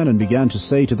him again, and began to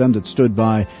say to them that stood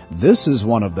by, This is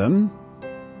one of them.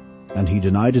 And he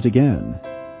denied it again.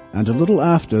 And a little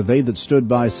after they that stood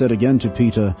by said again to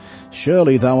Peter,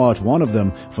 Surely thou art one of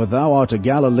them, for thou art a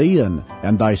Galilean,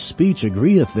 and thy speech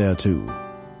agreeth thereto.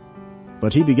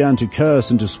 But he began to curse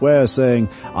and to swear, saying,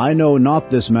 I know not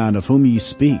this man of whom ye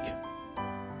speak.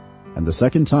 And the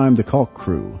second time the cock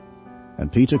crew.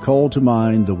 And Peter called to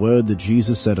mind the word that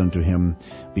Jesus said unto him,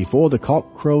 Before the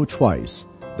cock crow twice,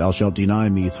 thou shalt deny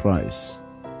me thrice.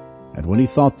 And when he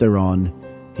thought thereon,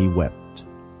 he wept.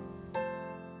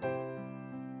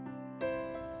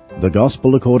 The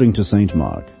Gospel according to St.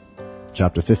 Mark,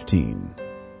 chapter 15.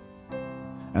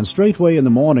 And straightway in the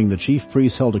morning the chief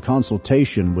priests held a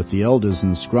consultation with the elders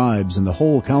and scribes and the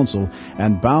whole council,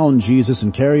 and bound Jesus,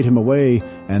 and carried him away,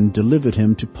 and delivered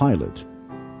him to Pilate.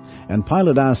 And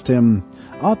Pilate asked him,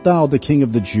 Art thou the King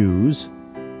of the Jews?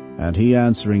 And he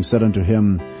answering said unto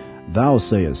him, Thou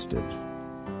sayest it.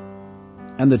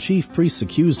 And the chief priests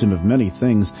accused him of many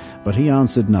things, but he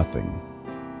answered nothing.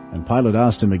 And Pilate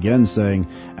asked him again, saying,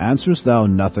 Answerest thou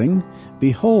nothing?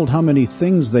 Behold, how many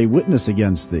things they witness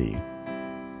against thee.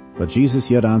 But Jesus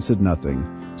yet answered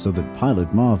nothing, so that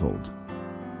Pilate marveled.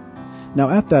 Now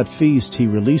at that feast he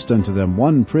released unto them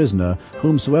one prisoner,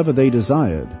 whomsoever they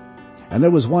desired. And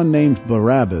there was one named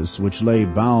Barabbas, which lay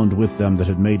bound with them that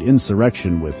had made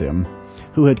insurrection with him,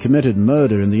 who had committed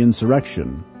murder in the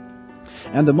insurrection.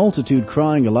 And the multitude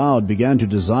crying aloud began to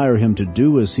desire him to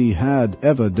do as he had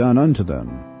ever done unto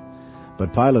them.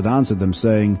 But Pilate answered them,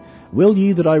 saying, Will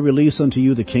ye that I release unto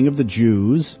you the King of the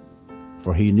Jews?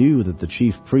 For he knew that the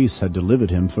chief priests had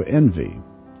delivered him for envy.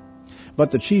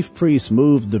 But the chief priests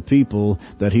moved the people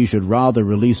that he should rather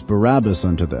release Barabbas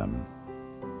unto them.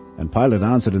 And Pilate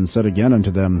answered and said again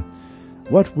unto them,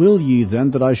 What will ye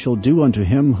then that I shall do unto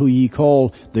him who ye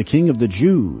call the King of the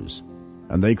Jews?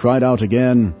 And they cried out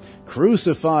again,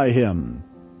 Crucify him.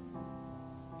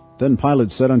 Then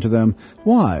Pilate said unto them,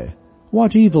 Why?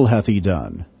 What evil hath he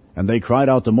done? And they cried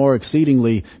out the more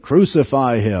exceedingly,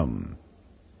 Crucify him.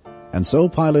 And so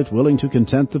Pilate, willing to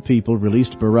content the people,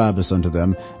 released Barabbas unto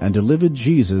them, and delivered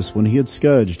Jesus, when he had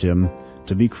scourged him,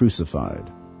 to be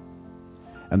crucified.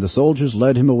 And the soldiers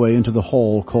led him away into the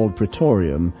hall called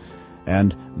Praetorium,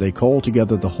 and they called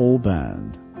together the whole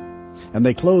band. And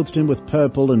they clothed him with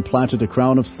purple, and platted a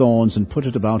crown of thorns, and put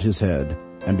it about his head,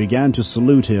 and began to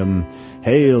salute him,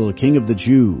 Hail, King of the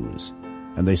Jews!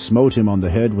 And they smote him on the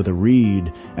head with a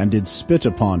reed, and did spit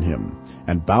upon him,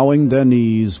 and bowing their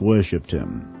knees worshipped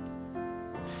him.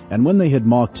 And when they had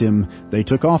mocked him, they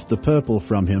took off the purple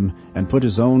from him, and put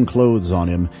his own clothes on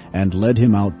him, and led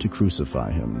him out to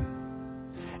crucify him.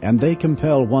 And they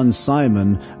compel one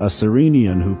Simon, a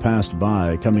Cyrenian, who passed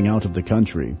by, coming out of the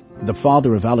country, the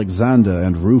father of Alexander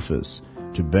and Rufus,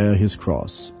 to bear his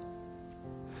cross.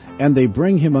 And they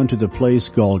bring him unto the place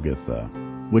Golgotha,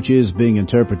 which is, being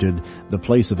interpreted, the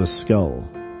place of a skull.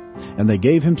 And they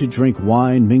gave him to drink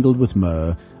wine mingled with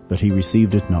myrrh, but he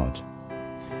received it not.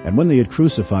 And when they had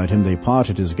crucified him, they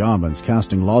parted his garments,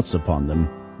 casting lots upon them,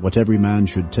 what every man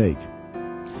should take.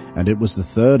 And it was the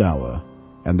 3rd hour,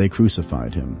 and they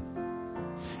crucified him.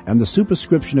 And the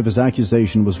superscription of his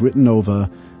accusation was written over,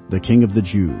 The King of the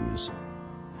Jews.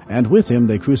 And with him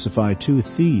they crucified 2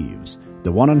 thieves,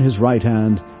 the one on his right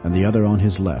hand, and the other on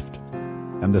his left.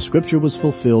 And the scripture was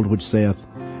fulfilled, which saith,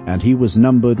 And he was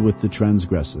numbered with the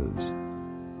transgressors.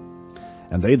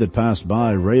 And they that passed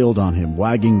by railed on him,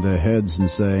 wagging their heads, and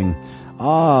saying,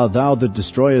 Ah, thou that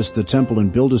destroyest the temple,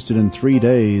 and buildest it in 3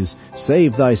 days,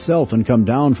 save thyself, and come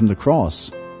down from the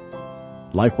cross.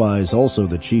 Likewise also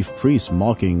the chief priests,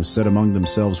 mocking, said among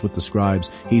themselves with the scribes,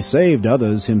 He saved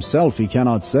others, himself he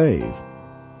cannot save.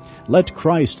 Let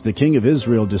Christ, the King of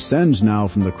Israel, descend now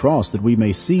from the cross, that we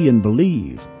may see and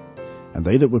believe. And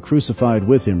they that were crucified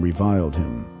with him reviled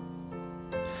him.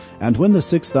 And when the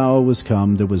 6th hour was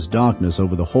come, there was darkness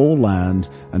over the whole land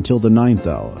until the 9th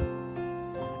hour.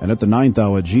 And at the 9th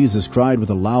hour Jesus cried with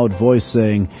a loud voice,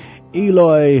 saying,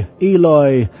 Eloi,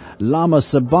 Eloi, lama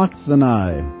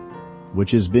sabachthani,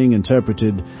 which is being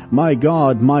interpreted, my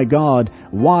God,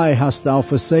 why hast thou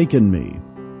forsaken me?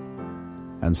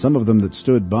 And some of them that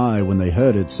stood by, when they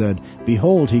heard it, said,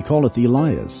 Behold, he calleth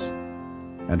Elias.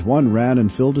 And one ran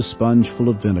and filled a sponge full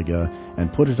of vinegar,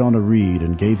 and put it on a reed,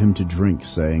 and gave him to drink,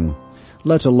 saying,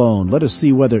 Let alone, let us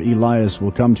see whether Elias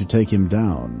will come to take him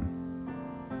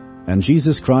down. And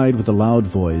Jesus cried with a loud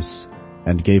voice,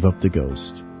 and gave up the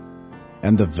ghost.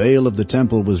 And the veil of the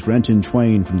temple was rent in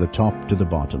twain from the top to the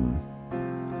bottom.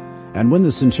 And when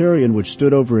the centurion which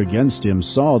stood over against him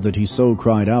saw that he so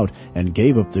cried out, and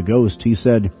gave up the ghost, he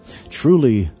said,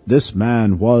 Truly this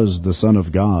man was the Son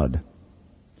of God.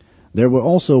 There were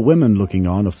also women looking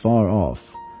on afar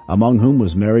off, among whom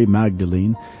was Mary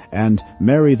Magdalene, and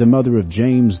Mary the mother of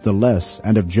James the Less,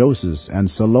 and of Joses,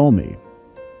 and Salome,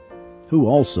 who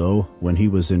also, when he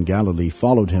was in Galilee,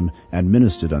 followed him, and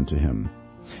ministered unto him,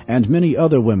 and many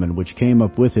other women which came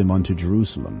up with him unto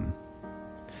Jerusalem.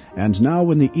 And now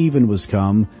when the even was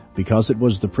come, because it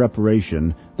was the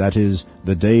preparation, that is,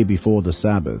 the day before the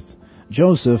Sabbath,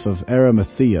 Joseph of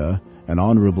Arimathea, an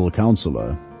honorable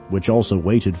counselor, which also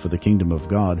waited for the kingdom of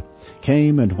God,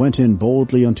 came and went in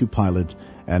boldly unto Pilate,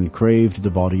 and craved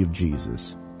the body of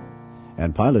Jesus.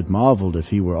 And Pilate marveled if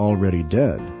he were already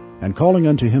dead, and calling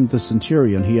unto him the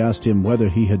centurion, he asked him whether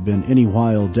he had been any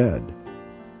while dead.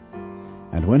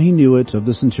 And when he knew it of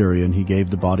the centurion, he gave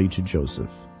the body to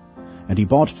Joseph. And he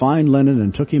bought fine linen,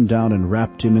 and took him down, and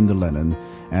wrapped him in the linen,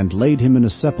 and laid him in a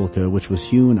sepulchre which was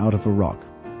hewn out of a rock,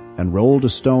 and rolled a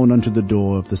stone unto the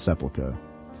door of the sepulchre.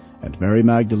 And Mary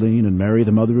Magdalene and Mary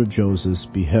the mother of Joses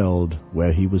beheld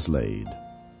where he was laid.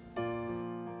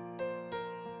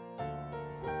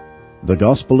 The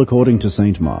Gospel according to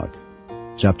St. Mark,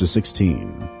 chapter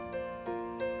 16.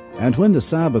 And when the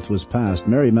Sabbath was past,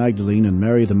 Mary Magdalene and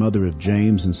Mary the mother of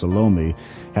James and Salome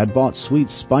had bought sweet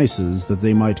spices, that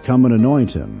they might come and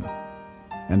anoint him.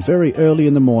 And very early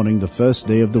in the morning, the first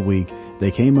day of the week,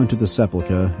 they came unto the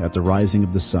sepulchre at the rising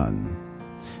of the sun.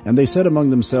 And they said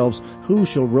among themselves, Who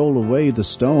shall roll away the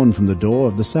stone from the door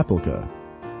of the sepulchre?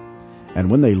 And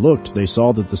when they looked, they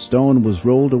saw that the stone was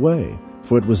rolled away,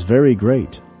 for it was very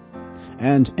great.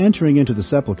 And entering into the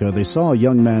sepulchre, they saw a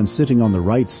young man sitting on the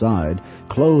right side,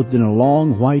 clothed in a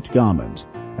long white garment,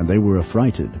 and they were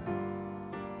affrighted.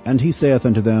 And he saith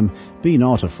unto them, Be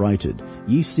not affrighted,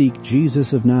 ye seek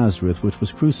Jesus of Nazareth, which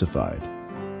was crucified.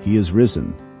 He is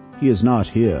risen, he is not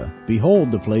here.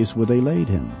 Behold the place where they laid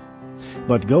him.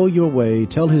 But go your way,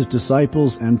 tell his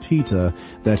disciples and Peter,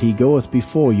 that he goeth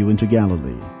before you into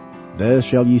Galilee. There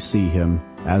shall ye see him,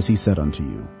 as he said unto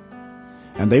you.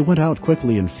 And they went out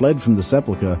quickly, and fled from the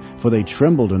sepulchre, for they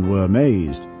trembled and were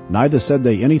amazed. Neither said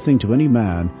they anything to any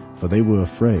man, for they were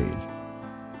afraid.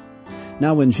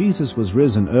 Now when Jesus was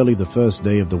risen early the first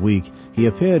day of the week, he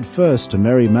appeared first to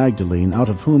Mary Magdalene, out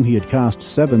of whom he had cast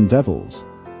 7 devils.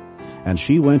 And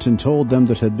she went and told them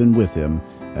that had been with him,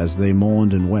 as they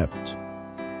mourned and wept.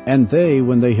 And they,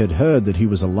 when they had heard that he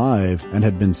was alive, and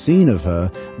had been seen of her,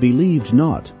 believed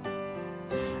not.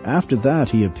 After that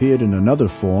he appeared in another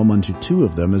form unto 2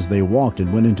 of them, as they walked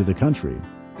and went into the country.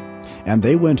 And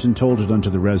they went and told it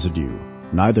unto the residue,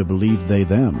 neither believed they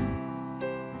them.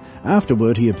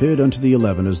 Afterward he appeared unto the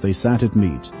 11 as they sat at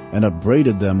meat, and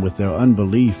upbraided them with their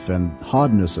unbelief and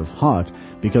hardness of heart,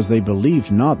 because they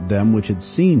believed not them which had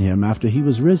seen him after he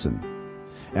was risen.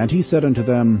 And he said unto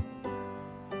them,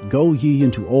 Go ye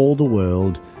into all the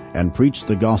world, and preach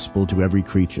the gospel to every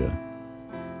creature.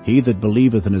 He that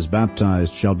believeth and is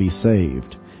baptized shall be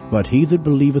saved, but he that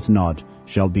believeth not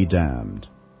shall be damned.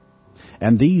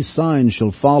 And these signs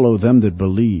shall follow them that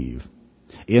believe.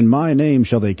 In my name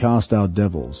shall they cast out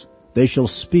devils. They shall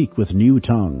speak with new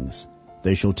tongues.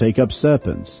 They shall take up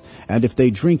serpents, and if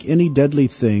they drink any deadly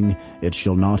thing, it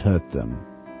shall not hurt them.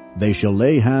 They shall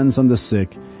lay hands on the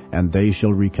sick, and they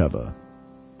shall recover.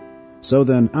 So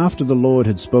then, after the Lord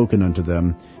had spoken unto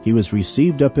them, he was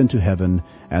received up into heaven,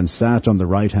 and sat on the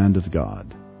right hand of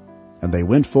God. And they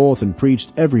went forth and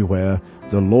preached everywhere,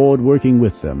 the Lord working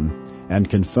with them, and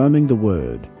confirming the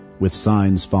word, with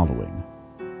signs following.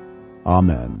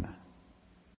 Amen.